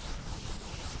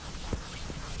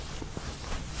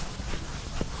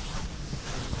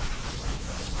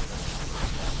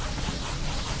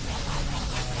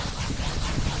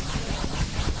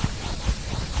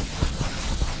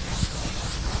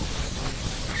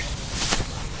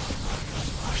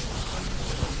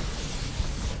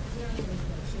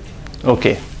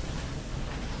 Okay.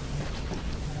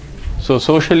 So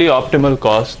socially optimal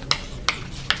cost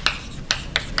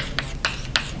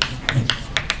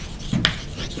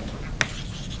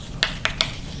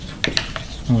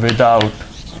without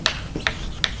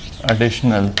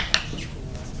additional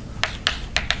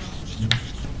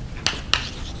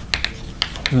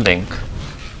link.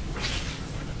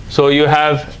 So you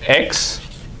have x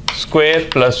square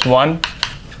plus 1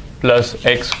 plus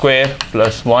x square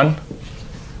plus 1,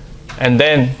 and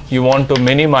then you want to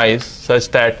minimize such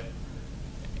that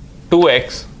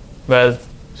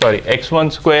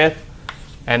x1 square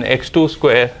and x2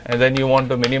 square, and then you want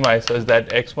to minimize such that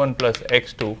x1 plus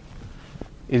x2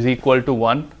 is equal to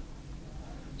 1.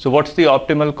 So what's the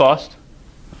optimal cost?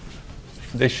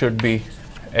 This should be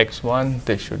x1,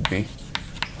 this should be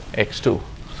x2.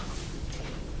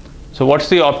 So what's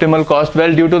the optimal cost?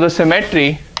 Well, due to the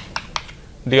symmetry,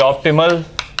 the optimal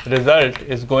result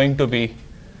is going to be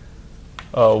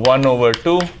 1 over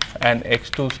 2, and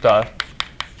x2 star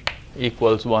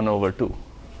equals 1 over 2.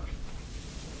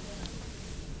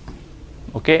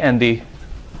 Okay, and the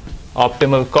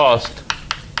optimal cost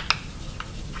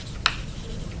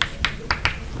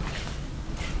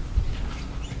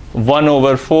 (1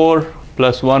 over 4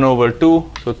 plus 1 over 2),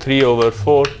 so 3 over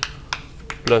 4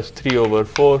 plus 3 over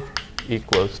 4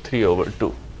 equals 3 over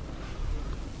 2.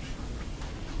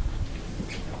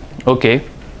 Okay.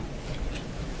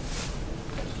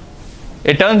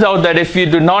 It turns out that if you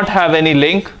do not have any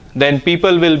link, then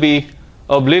people will be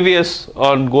oblivious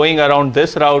on going around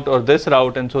this route or this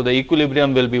route, and so the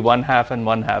equilibrium will be 1/2 and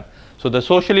 1/2. So the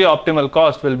socially optimal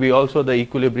cost will be also the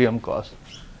equilibrium cost.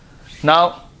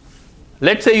 Now,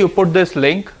 let's say you put this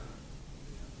link,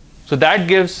 so that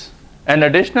gives an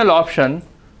additional option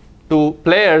to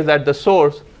players at the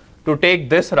source to take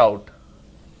this route.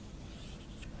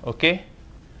 Okay,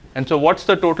 and so what's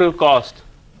the total cost?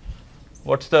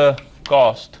 What's the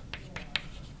cost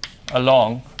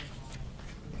along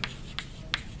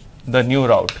the new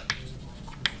route?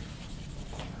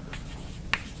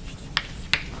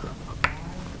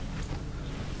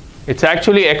 It's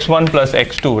actually x1 plus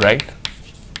x2, right?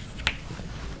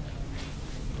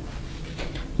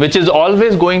 Which is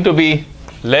always going to be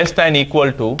less than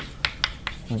equal to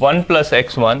 1 plus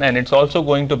x1, and it's also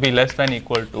going to be less than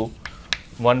equal to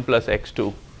 1 plus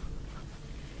x2.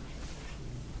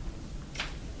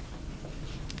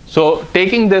 So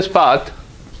taking this path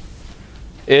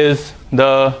is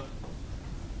the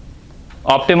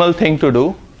optimal thing to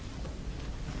do.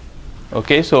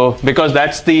 Okay, so because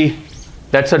that's a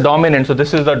dominant, so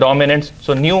this is the dominant.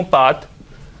 So new path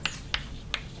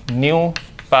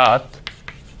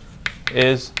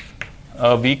is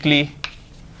a weakly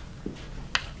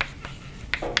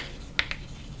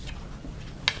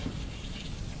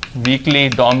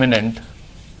dominant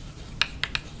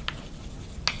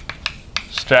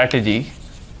strategy,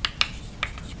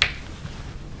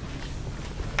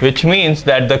 which means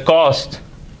that the cost,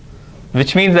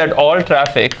 which means that all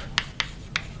traffic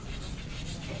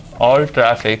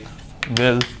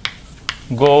will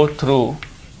go through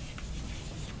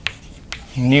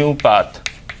new path,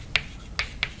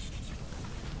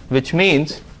 which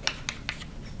means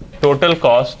total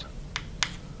cost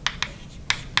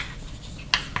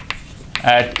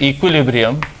at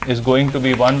equilibrium is going to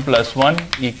be 1 plus 1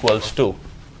 equals 2.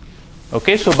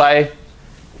 Okay, so by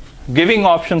giving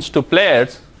options to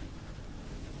players,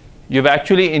 you've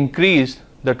actually increased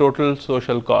the total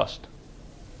social cost.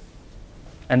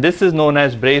 And this is known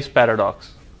as Braess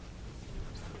paradox.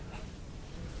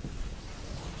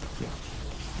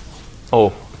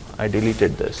 Oh, I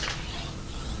deleted this.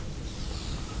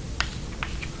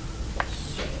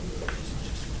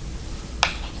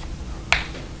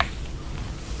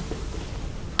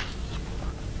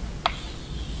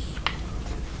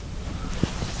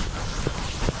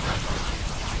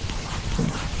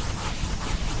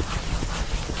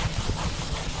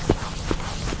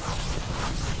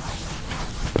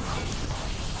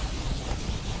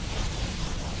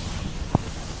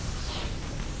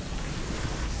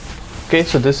 Okay,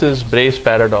 so this is Braess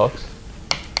paradox.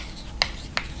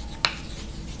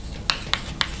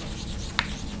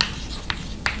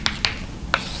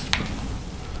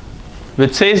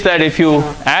 Which says that if you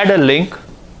add a link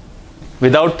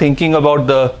without thinking about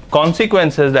the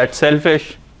consequences that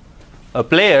selfish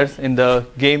players in the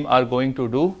game are going to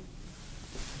do,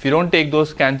 if you don't take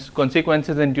those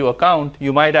consequences into account,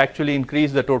 you might actually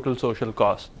increase the total social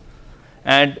cost.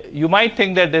 And you might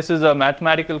think that this is a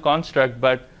mathematical construct,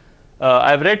 but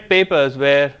I've read papers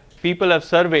where people have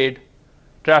surveyed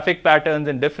traffic patterns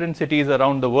in different cities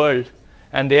around the world,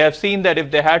 and they have seen that if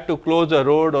they had to close a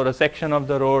road or a section of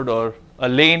the road or a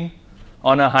lane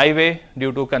on a highway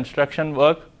due to construction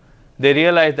work, they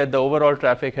realized that the overall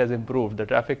traffic has improved. The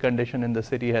traffic condition in the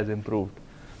city has improved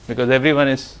because everyone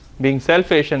is being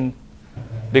selfish, and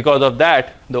because of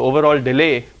that, the overall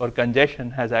delay or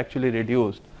congestion has actually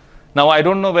reduced. Now, I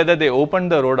don't know whether they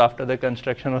opened the road after the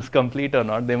construction was complete or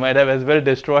not. They might have as well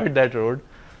destroyed that road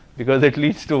because it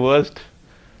leads to worst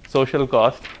social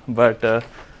cost. But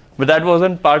that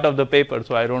wasn't part of the paper,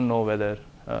 so I don't know whether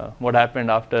what happened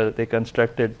after they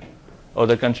constructed or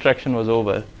the construction was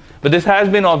over. But this has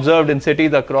been observed in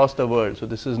cities across the world, so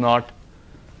this is not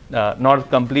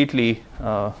completely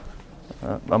a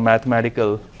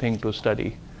mathematical thing to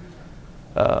study.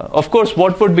 Of course,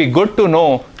 what would be good to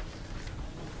know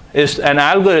is an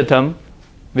algorithm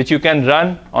which you can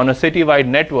run on a citywide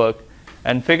network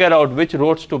and figure out which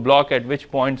roads to block at which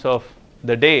points of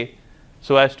the day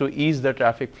so as to ease the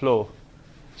traffic flow,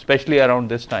 especially around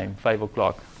this time, 5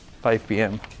 o'clock, 5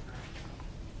 p.m.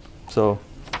 So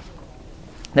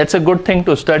that's a good thing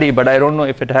to study, but I don't know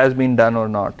if it has been done or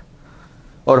not,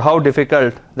 or how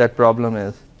difficult that problem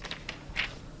is.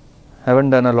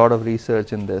 Haven't done a lot of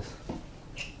research in this.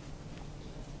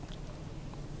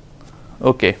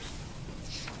 Okay.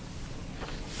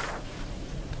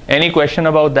 Any question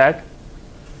about that?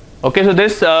 Okay, so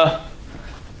this there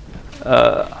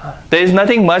is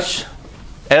nothing much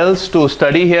else to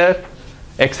study here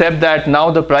except that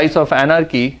now the price of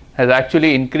anarchy has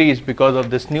actually increased because of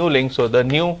this new link. So the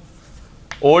new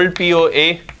old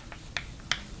POA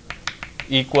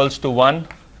equals to 1,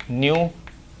 new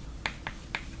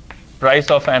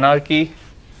price of anarchy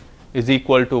is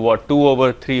equal to what? 2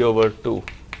 over 3 over 2.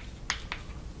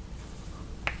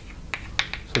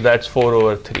 So that's 4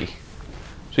 over 3.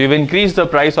 So you've increased the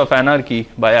price of anarchy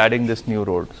by adding this new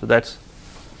road. So that's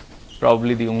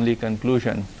probably the only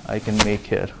conclusion I can make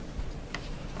here.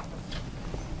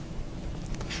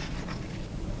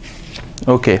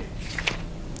 Okay.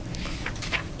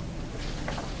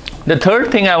 The third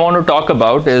thing I want to talk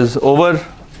about is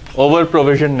over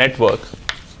provision network.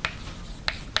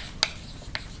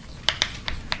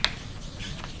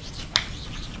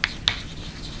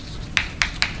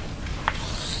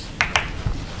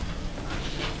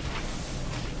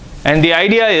 And the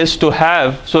idea is to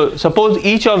have, so suppose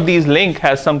each of these link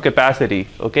has some capacity,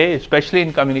 okay, especially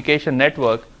in communication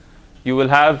network, you will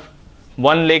have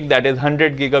one link that is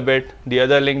 100 gigabit, the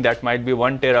other link that might be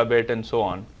 1 terabit and so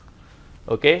on,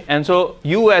 okay. And so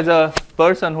you as a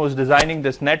person who's designing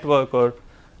this network, or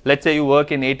let's say you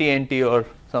work in AT&T or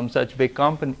some such big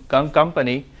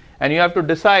company, and you have to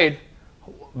decide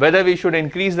whether we should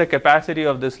increase the capacity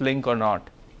of this link or not,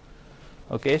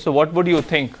 okay. So what would you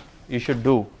think you should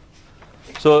do?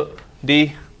 So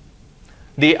the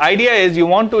idea is you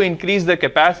want to increase the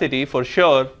capacity for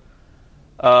sure,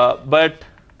 but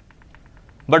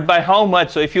by how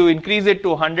much? So if you increase it to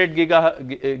 100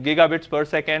 gigabits per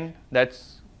second,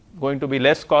 that's going to be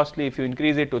less costly. If you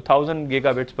increase it to 1000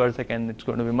 gigabits per second, it's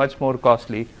going to be much more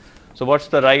costly. So what's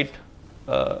the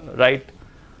right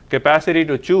capacity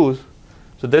to choose?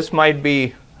 So this might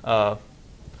be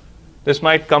this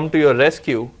might come to your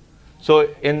rescue. So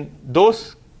in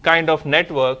those kind of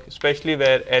network, especially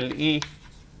where LE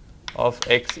of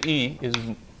XE is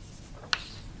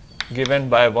given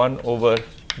by 1 over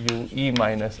UE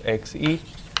minus XE,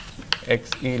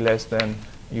 XE less than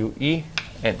UE,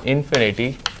 and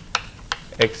infinity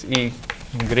XE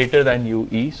greater than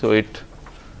UE. So it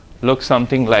looks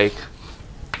something like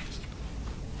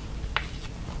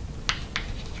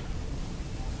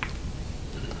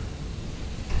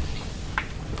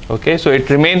Okay, so it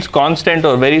remains constant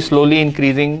or very slowly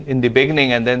increasing in the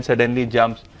beginning and then suddenly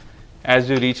jumps as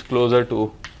you reach closer to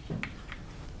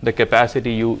the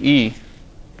capacity UE.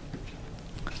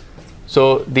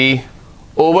 So the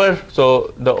over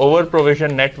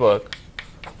provision network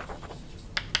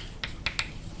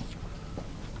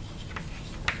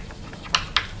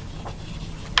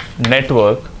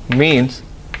means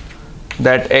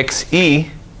that XE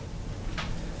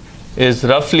is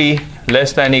roughly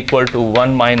less than equal to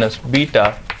 1 minus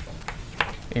beta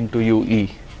into UE.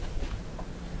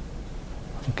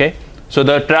 Okay, so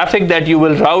the traffic that you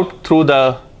will route through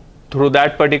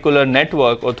that particular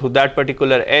network or through that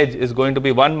particular edge is going to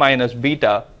be 1 minus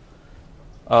beta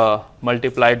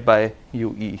multiplied by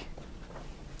UE.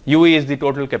 UE is the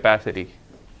total capacity.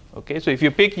 Okay, so if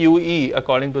you pick UE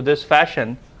according to this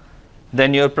fashion,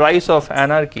 then your price of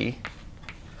anarchy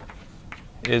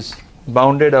is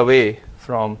bounded away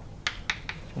from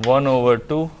 1 over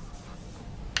 2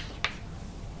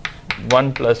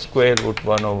 1 plus square root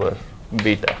 1 over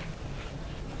beta.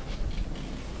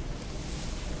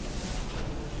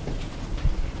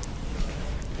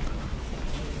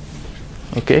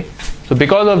 Okay, so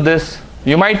because of this,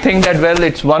 you might think that, well,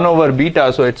 it's 1 over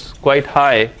beta, so it's quite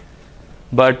high.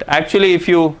 But actually, if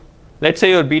you, let's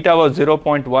say your beta was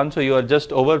 0.1, so you are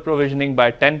just over provisioning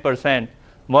by 10%.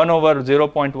 1 over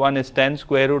 0.1 is 10,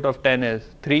 square root of 10 is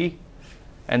 3,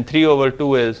 and 3 over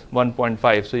 2 is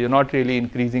 1.5. So you're not really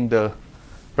increasing the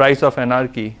price of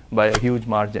anarchy by a huge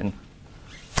margin.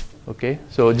 Okay,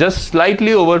 so just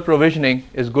slightly over provisioning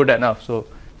is good enough. So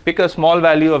pick a small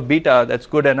value of beta, that's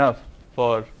good enough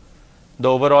for the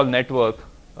overall network,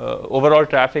 overall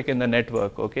traffic in the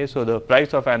network. Okay, so the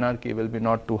price of anarchy will be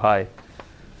not too high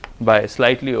by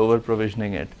slightly over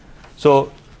provisioning it.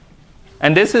 So,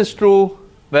 and this is true,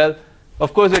 well,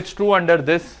 of course it's true under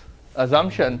this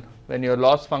assumption when your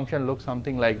loss function looks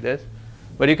something like this,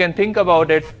 but you can think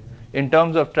about it in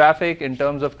terms of traffic, in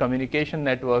terms of communication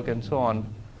network and so on,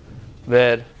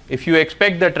 where if you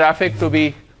expect the traffic to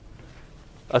be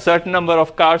a certain number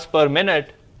of cars per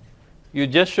minute, you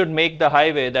just should make the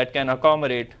highway that can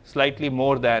accommodate slightly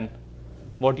more than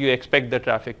what you expect the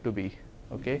traffic to be.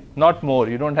 Okay, not more.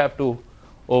 You don't have to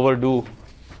overdo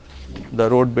the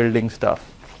road building stuff.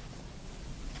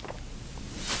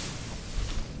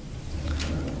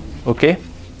 Okay,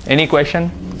 any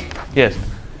question? Yes.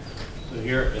 So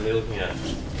here, are they looking at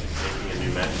making a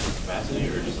new maximum capacity,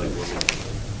 or just like looking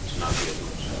to not be as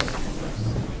much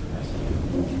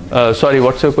capacity? Sorry,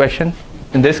 what's your question?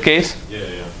 In this case?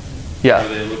 Yeah. Are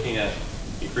they looking at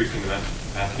increasing the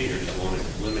maximum capacity, or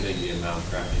just limiting the amount of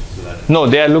traffic so that? No,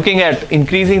 they are looking at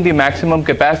increasing the maximum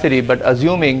capacity, but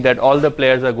assuming that all the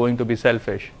players are going to be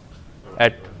selfish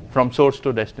from source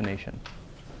to destination.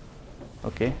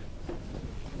 Okay.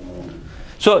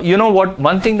 So you know what?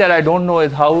 One thing that I don't know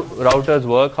is how routers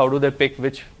work. How do they pick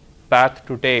which path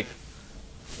to take?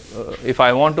 If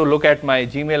I want to look at my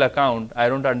Gmail account, I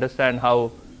don't understand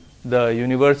how the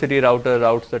university router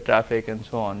routes the traffic and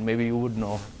so on. Maybe you would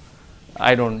know.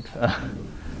 I don't.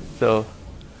 So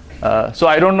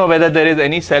I don't know whether there is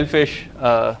any selfish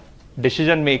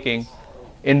decision making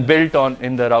inbuilt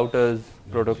in the router's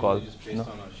protocol. Just based on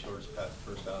a shortest path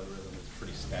first algorithm, it's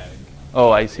pretty static.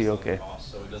 Oh, I see. Okay.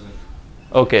 So it doesn't.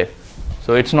 Okay,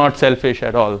 so it's not selfish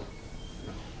at all.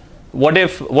 What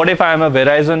if I am a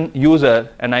Verizon user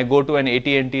and I go to an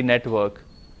AT&T network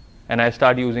and I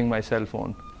start using my cell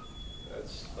phone?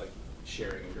 That's like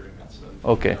sharing agreements. And,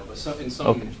 Okay. You know,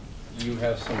 but you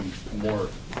have some more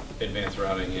advanced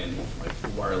routing in like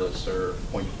wireless or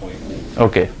point-to-point.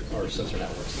 Okay. Or sensor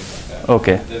networks, things like that.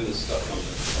 Okay. Then this stuff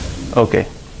comes in. Okay.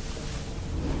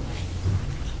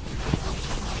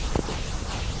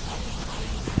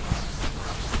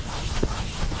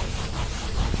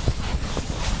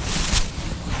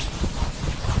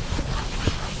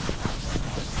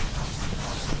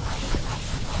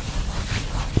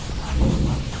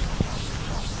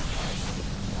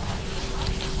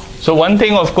 So one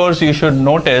thing, of course, you should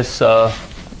notice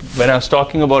when I was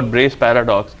talking about Braess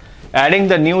paradox, adding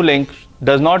the new link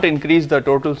does not increase the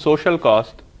total social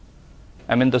cost.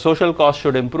 I mean, the social cost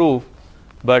should improve,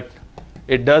 but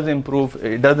it does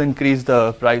increase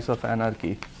the price of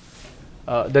anarchy.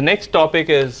 The next topic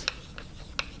is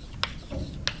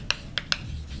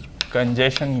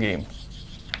congestion game.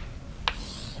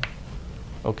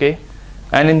 Okay,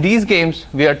 and in these games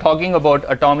we are talking about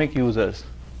atomic users,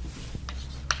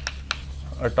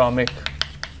 atomic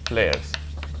players.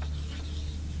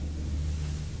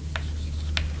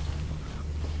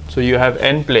 So you have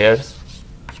n players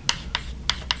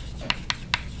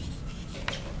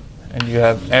and you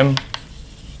have m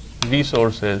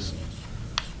resources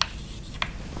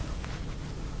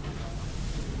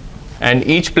and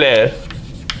each player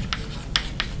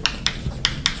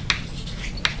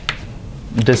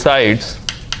decides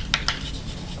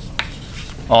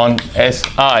on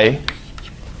Si.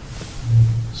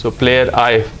 So player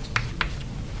I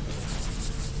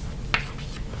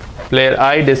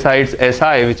decides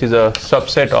Si, which is a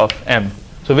subset of M.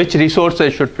 So which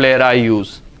resources should player I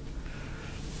use?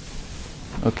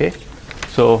 Okay,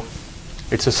 so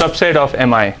it's a subset of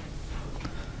Mi.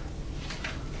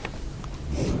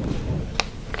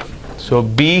 So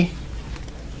B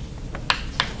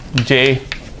J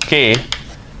K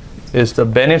is the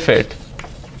benefit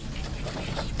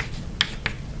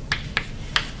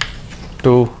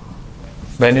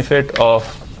of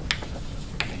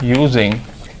using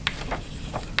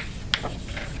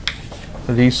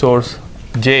resource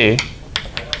J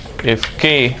if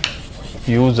K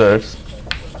users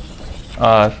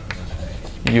are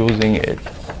using it.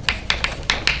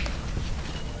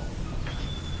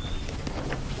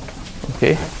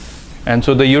 Okay, and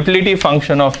so the utility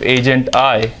function of agent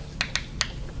I,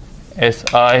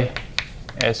 Si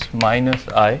S minus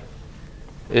I,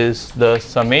 is the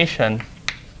summation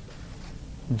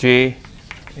J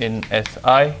in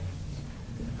Si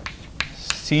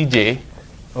Cj,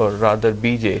 or rather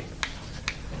Bj,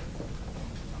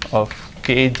 of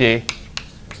Kj,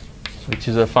 which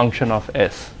is a function of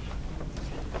S.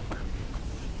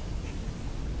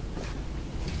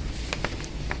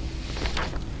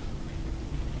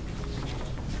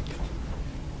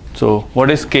 So what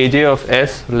is Kj of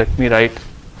S? Let me write.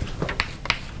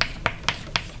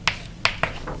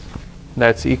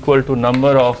 That's equal to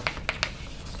number of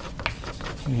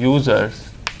users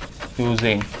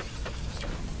using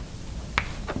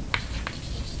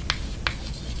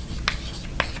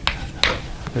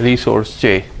resource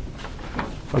J.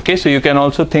 Okay, so you can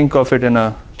also think of it in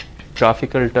a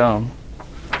graphical term.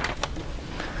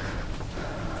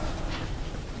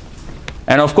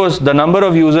 And of course, the number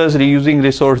of users reusing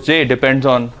resource J depends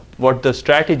on what the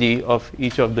strategy of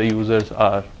each of the users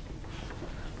are.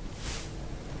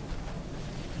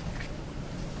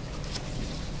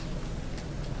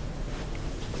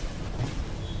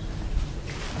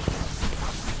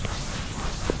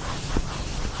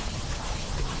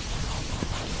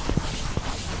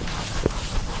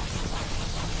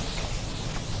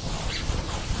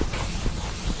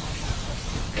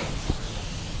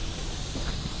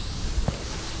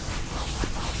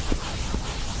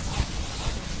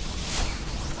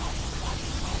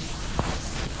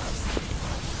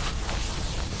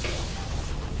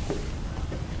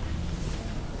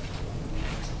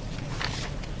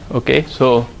 Okay,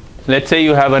 so let's say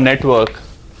you have a network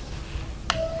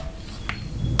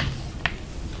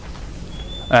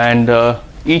and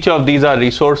each of these are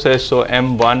resources, so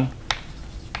M1,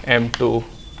 M2,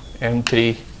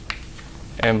 M3,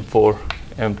 M4,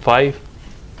 M5,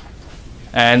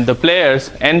 and the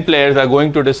players, n players, are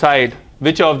going to decide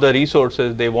which of the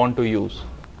resources they want to use.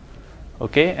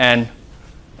 Okay, and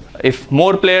if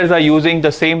more players are using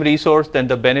the same resource, then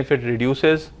the benefit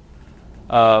reduces,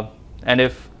 and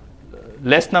if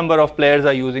less number of players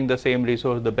are using the same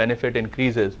resource, the benefit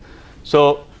increases.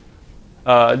 So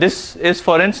this is,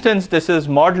 for instance, this is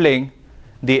modeling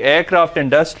the aircraft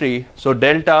industry. So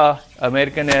Delta,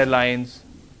 American Airlines,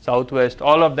 Southwest,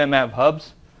 all of them have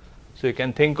hubs. So you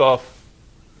can think of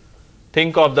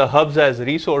the hubs as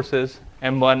resources,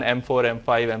 M1, M4,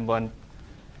 M5, M1,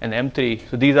 and M3.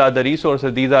 So these are the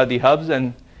resources, these are the hubs,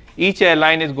 and each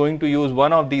airline is going to use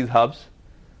one of these hubs.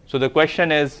 So the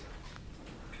question is,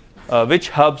 which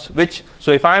hubs,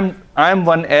 so if I'm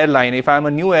one airline, if I'm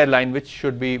a new airline, which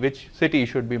city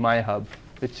should be my hub?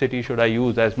 Which city should I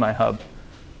use as my hub?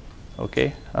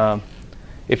 Okay,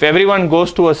 if everyone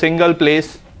goes to a single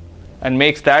place and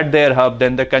makes that their hub,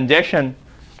 then the congestion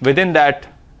within that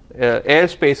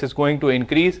airspace is going to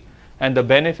increase, and the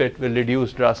benefit will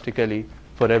reduce drastically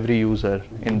for every user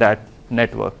in that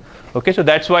network. Okay, so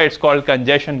that's why it's called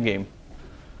congestion game.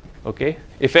 Okay,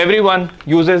 if everyone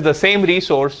uses the same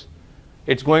resource,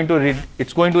 it's going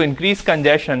to increase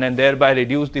congestion and thereby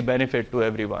reduce the benefit to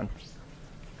everyone.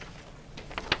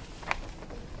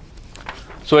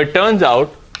 So it turns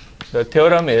out the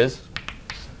theorem is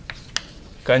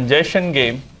congestion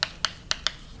game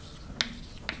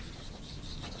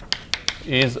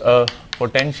is a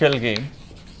potential game,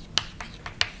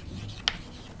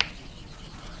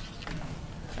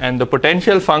 and the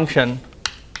potential function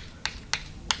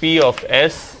P of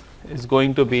S is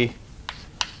going to be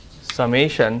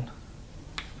summation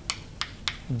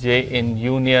J in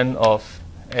union of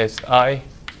Si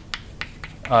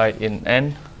I in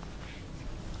N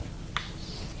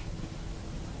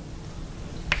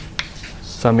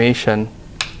summation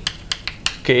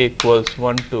K k equals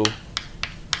 1 to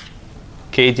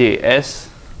kjs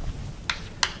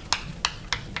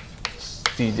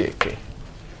cjk.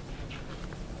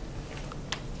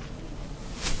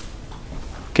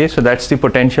 Okay, so that's the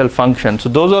potential function. So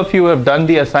those of you who have done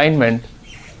the assignment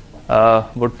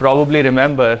would probably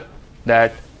remember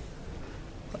that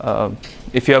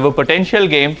if you have a potential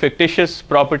game, fictitious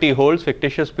property holds,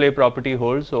 fictitious play property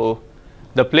holds. So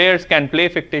the players can play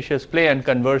fictitious play and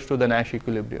converge to the Nash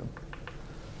equilibrium.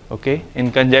 Okay,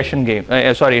 in congestion game,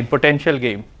 in potential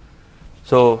game.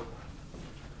 So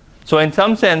in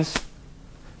some sense,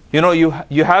 you know,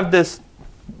 you have this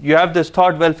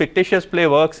thought. Well, fictitious play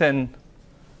works in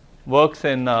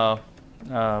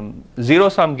zero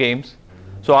sum games.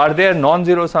 So are there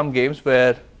non-zero sum games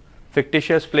where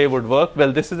fictitious play would work?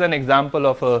 Well, this is an example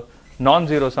of a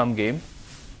non-zero sum game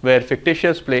where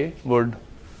fictitious play would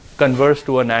converge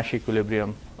to a Nash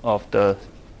equilibrium of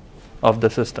the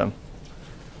system.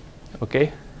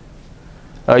 Okay.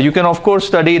 You can of course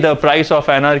study the price of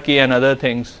anarchy and other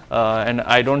things, and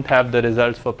I don't have the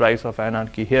results for price of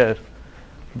anarchy here,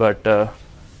 but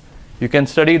you can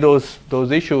study those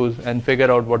issues and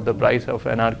figure out what the price of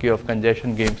anarchy of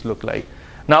congestion games look like.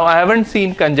 Now, I haven't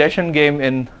seen congestion game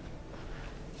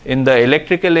in the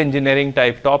electrical engineering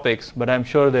type topics, but I'm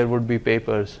sure there would be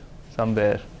papers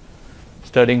somewhere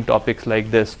studying topics like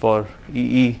this for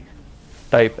EE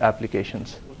type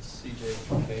applications. What's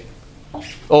CJ?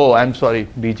 Oh, I'm sorry,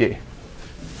 BJ.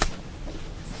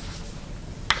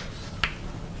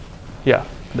 Yeah,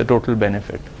 the total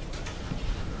benefit.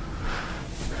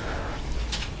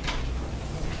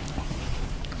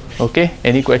 Okay,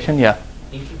 any question? Yeah.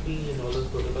 TCP and all those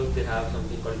protocols, they have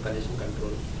something called congestion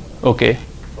control. Okay.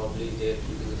 Probably they're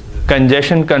keeping this.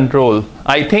 Congestion control.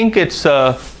 I think it's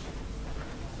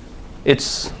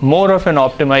more of an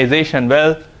optimization.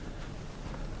 Well,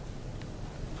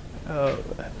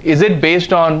 is it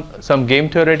based on some game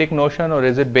theoretic notion or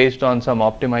is it based on some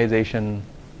optimization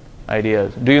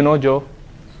ideas? Do you know, Joe?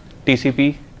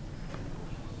 TCP?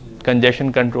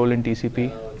 Congestion control in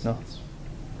TCP? No? It's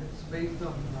based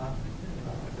on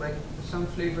like some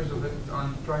flavors of it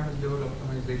on primal dual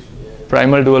optimization.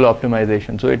 Primal dual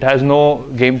optimization. So it has no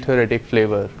game theoretic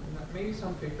flavor. Maybe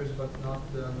some papers, but not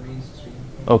the mainstream.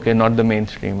 Okay, not the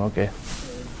mainstream. Okay.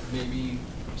 Maybe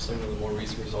some of the more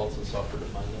recent results in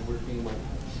software-defined networking might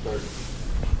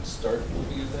start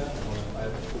looking at that.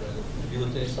 Have you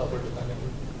looked at any software-defined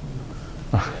networking?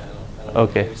 Yeah, I don't know.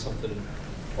 Okay. Maybe something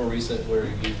more recent where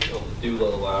you do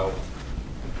allow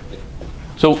like,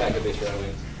 So packet-based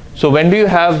routing. So when do you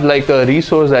have like a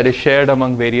resource that is shared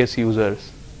among various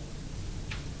users?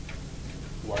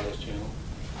 Wireless channel.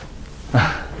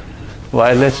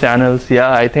 Wireless channels,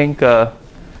 yeah, I think.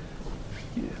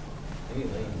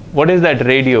 What is that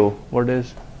radio? What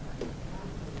is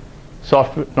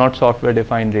software? Not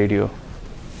software-defined radio.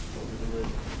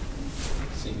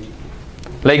 CD.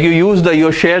 Like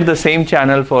you share the same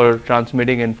channel for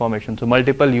transmitting information. So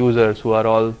multiple users who are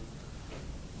all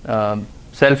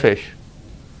selfish.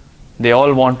 They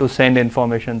all want to send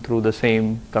information through the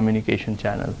same communication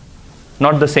channel.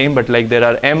 Not the same, but like there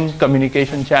are M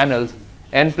communication channels,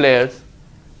 N players,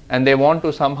 and they want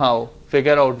to somehow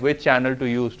figure out which channel to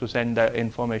use to send the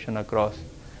information across.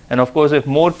 And of course, if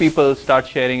more people start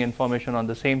sharing information on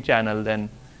the same channel, then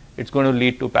it's going to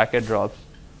lead to packet drops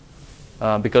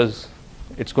because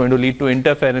it's going to lead to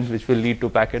interference, which will lead to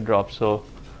packet drops. So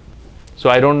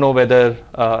I don't know whether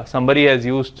somebody has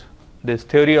used this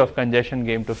theory of congestion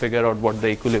game to figure out what the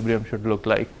equilibrium should look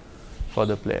like for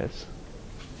the players.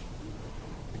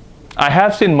 I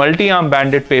have seen multi-arm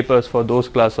bandit papers for those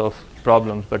class of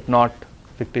problems, but not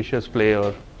fictitious play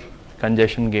or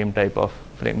congestion game type of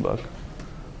framework.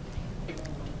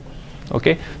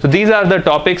 Okay, so these are the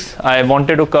topics I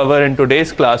wanted to cover in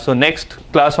today's class. So next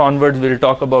class onwards, we'll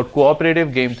talk about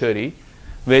cooperative game theory,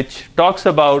 which talks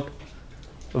about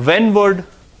when would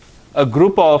a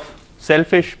group of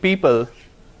selfish people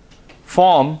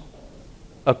form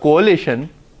a coalition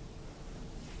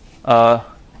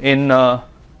in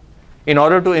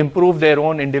order to improve their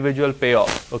own individual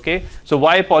payoff. Okay, so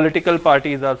why political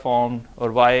parties are formed,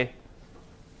 or why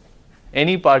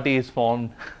any party is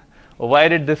formed, or why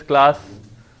did this class,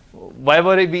 why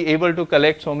were we able to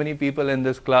collect so many people in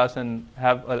this class and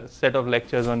have a set of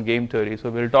lectures on game theory.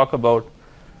 So we'll talk about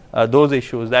those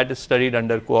issues. That is studied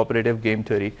under cooperative game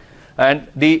theory, and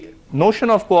the notion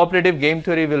of cooperative game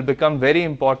theory will become very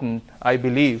important, I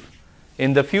believe,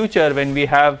 in the future when we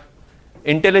have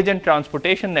intelligent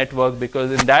transportation network,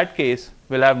 because in that case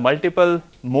we'll have multiple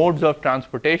modes of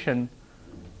transportation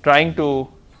trying to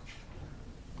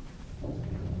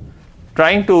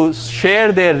trying to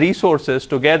share their resources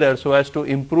together so as to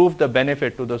improve the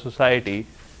benefit to the society.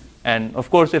 And of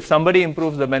course, if somebody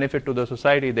improves the benefit to the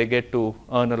society, they get to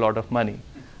earn a lot of money,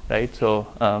 right? So,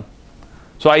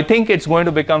 so I think it's going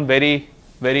to become very,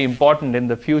 very important in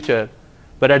the future.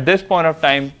 But at this point of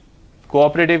time,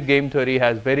 cooperative game theory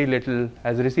has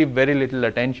received very little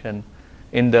attention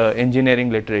in the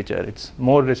engineering literature. It's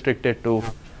more restricted to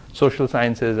social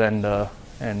sciences and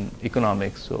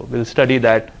economics. So we'll study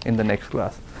that in the next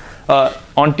class.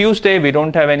 On Tuesday, we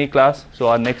don't have any class, so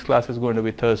our next class is going to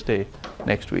be Thursday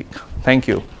next week. Thank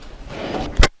you.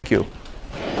 Thank you.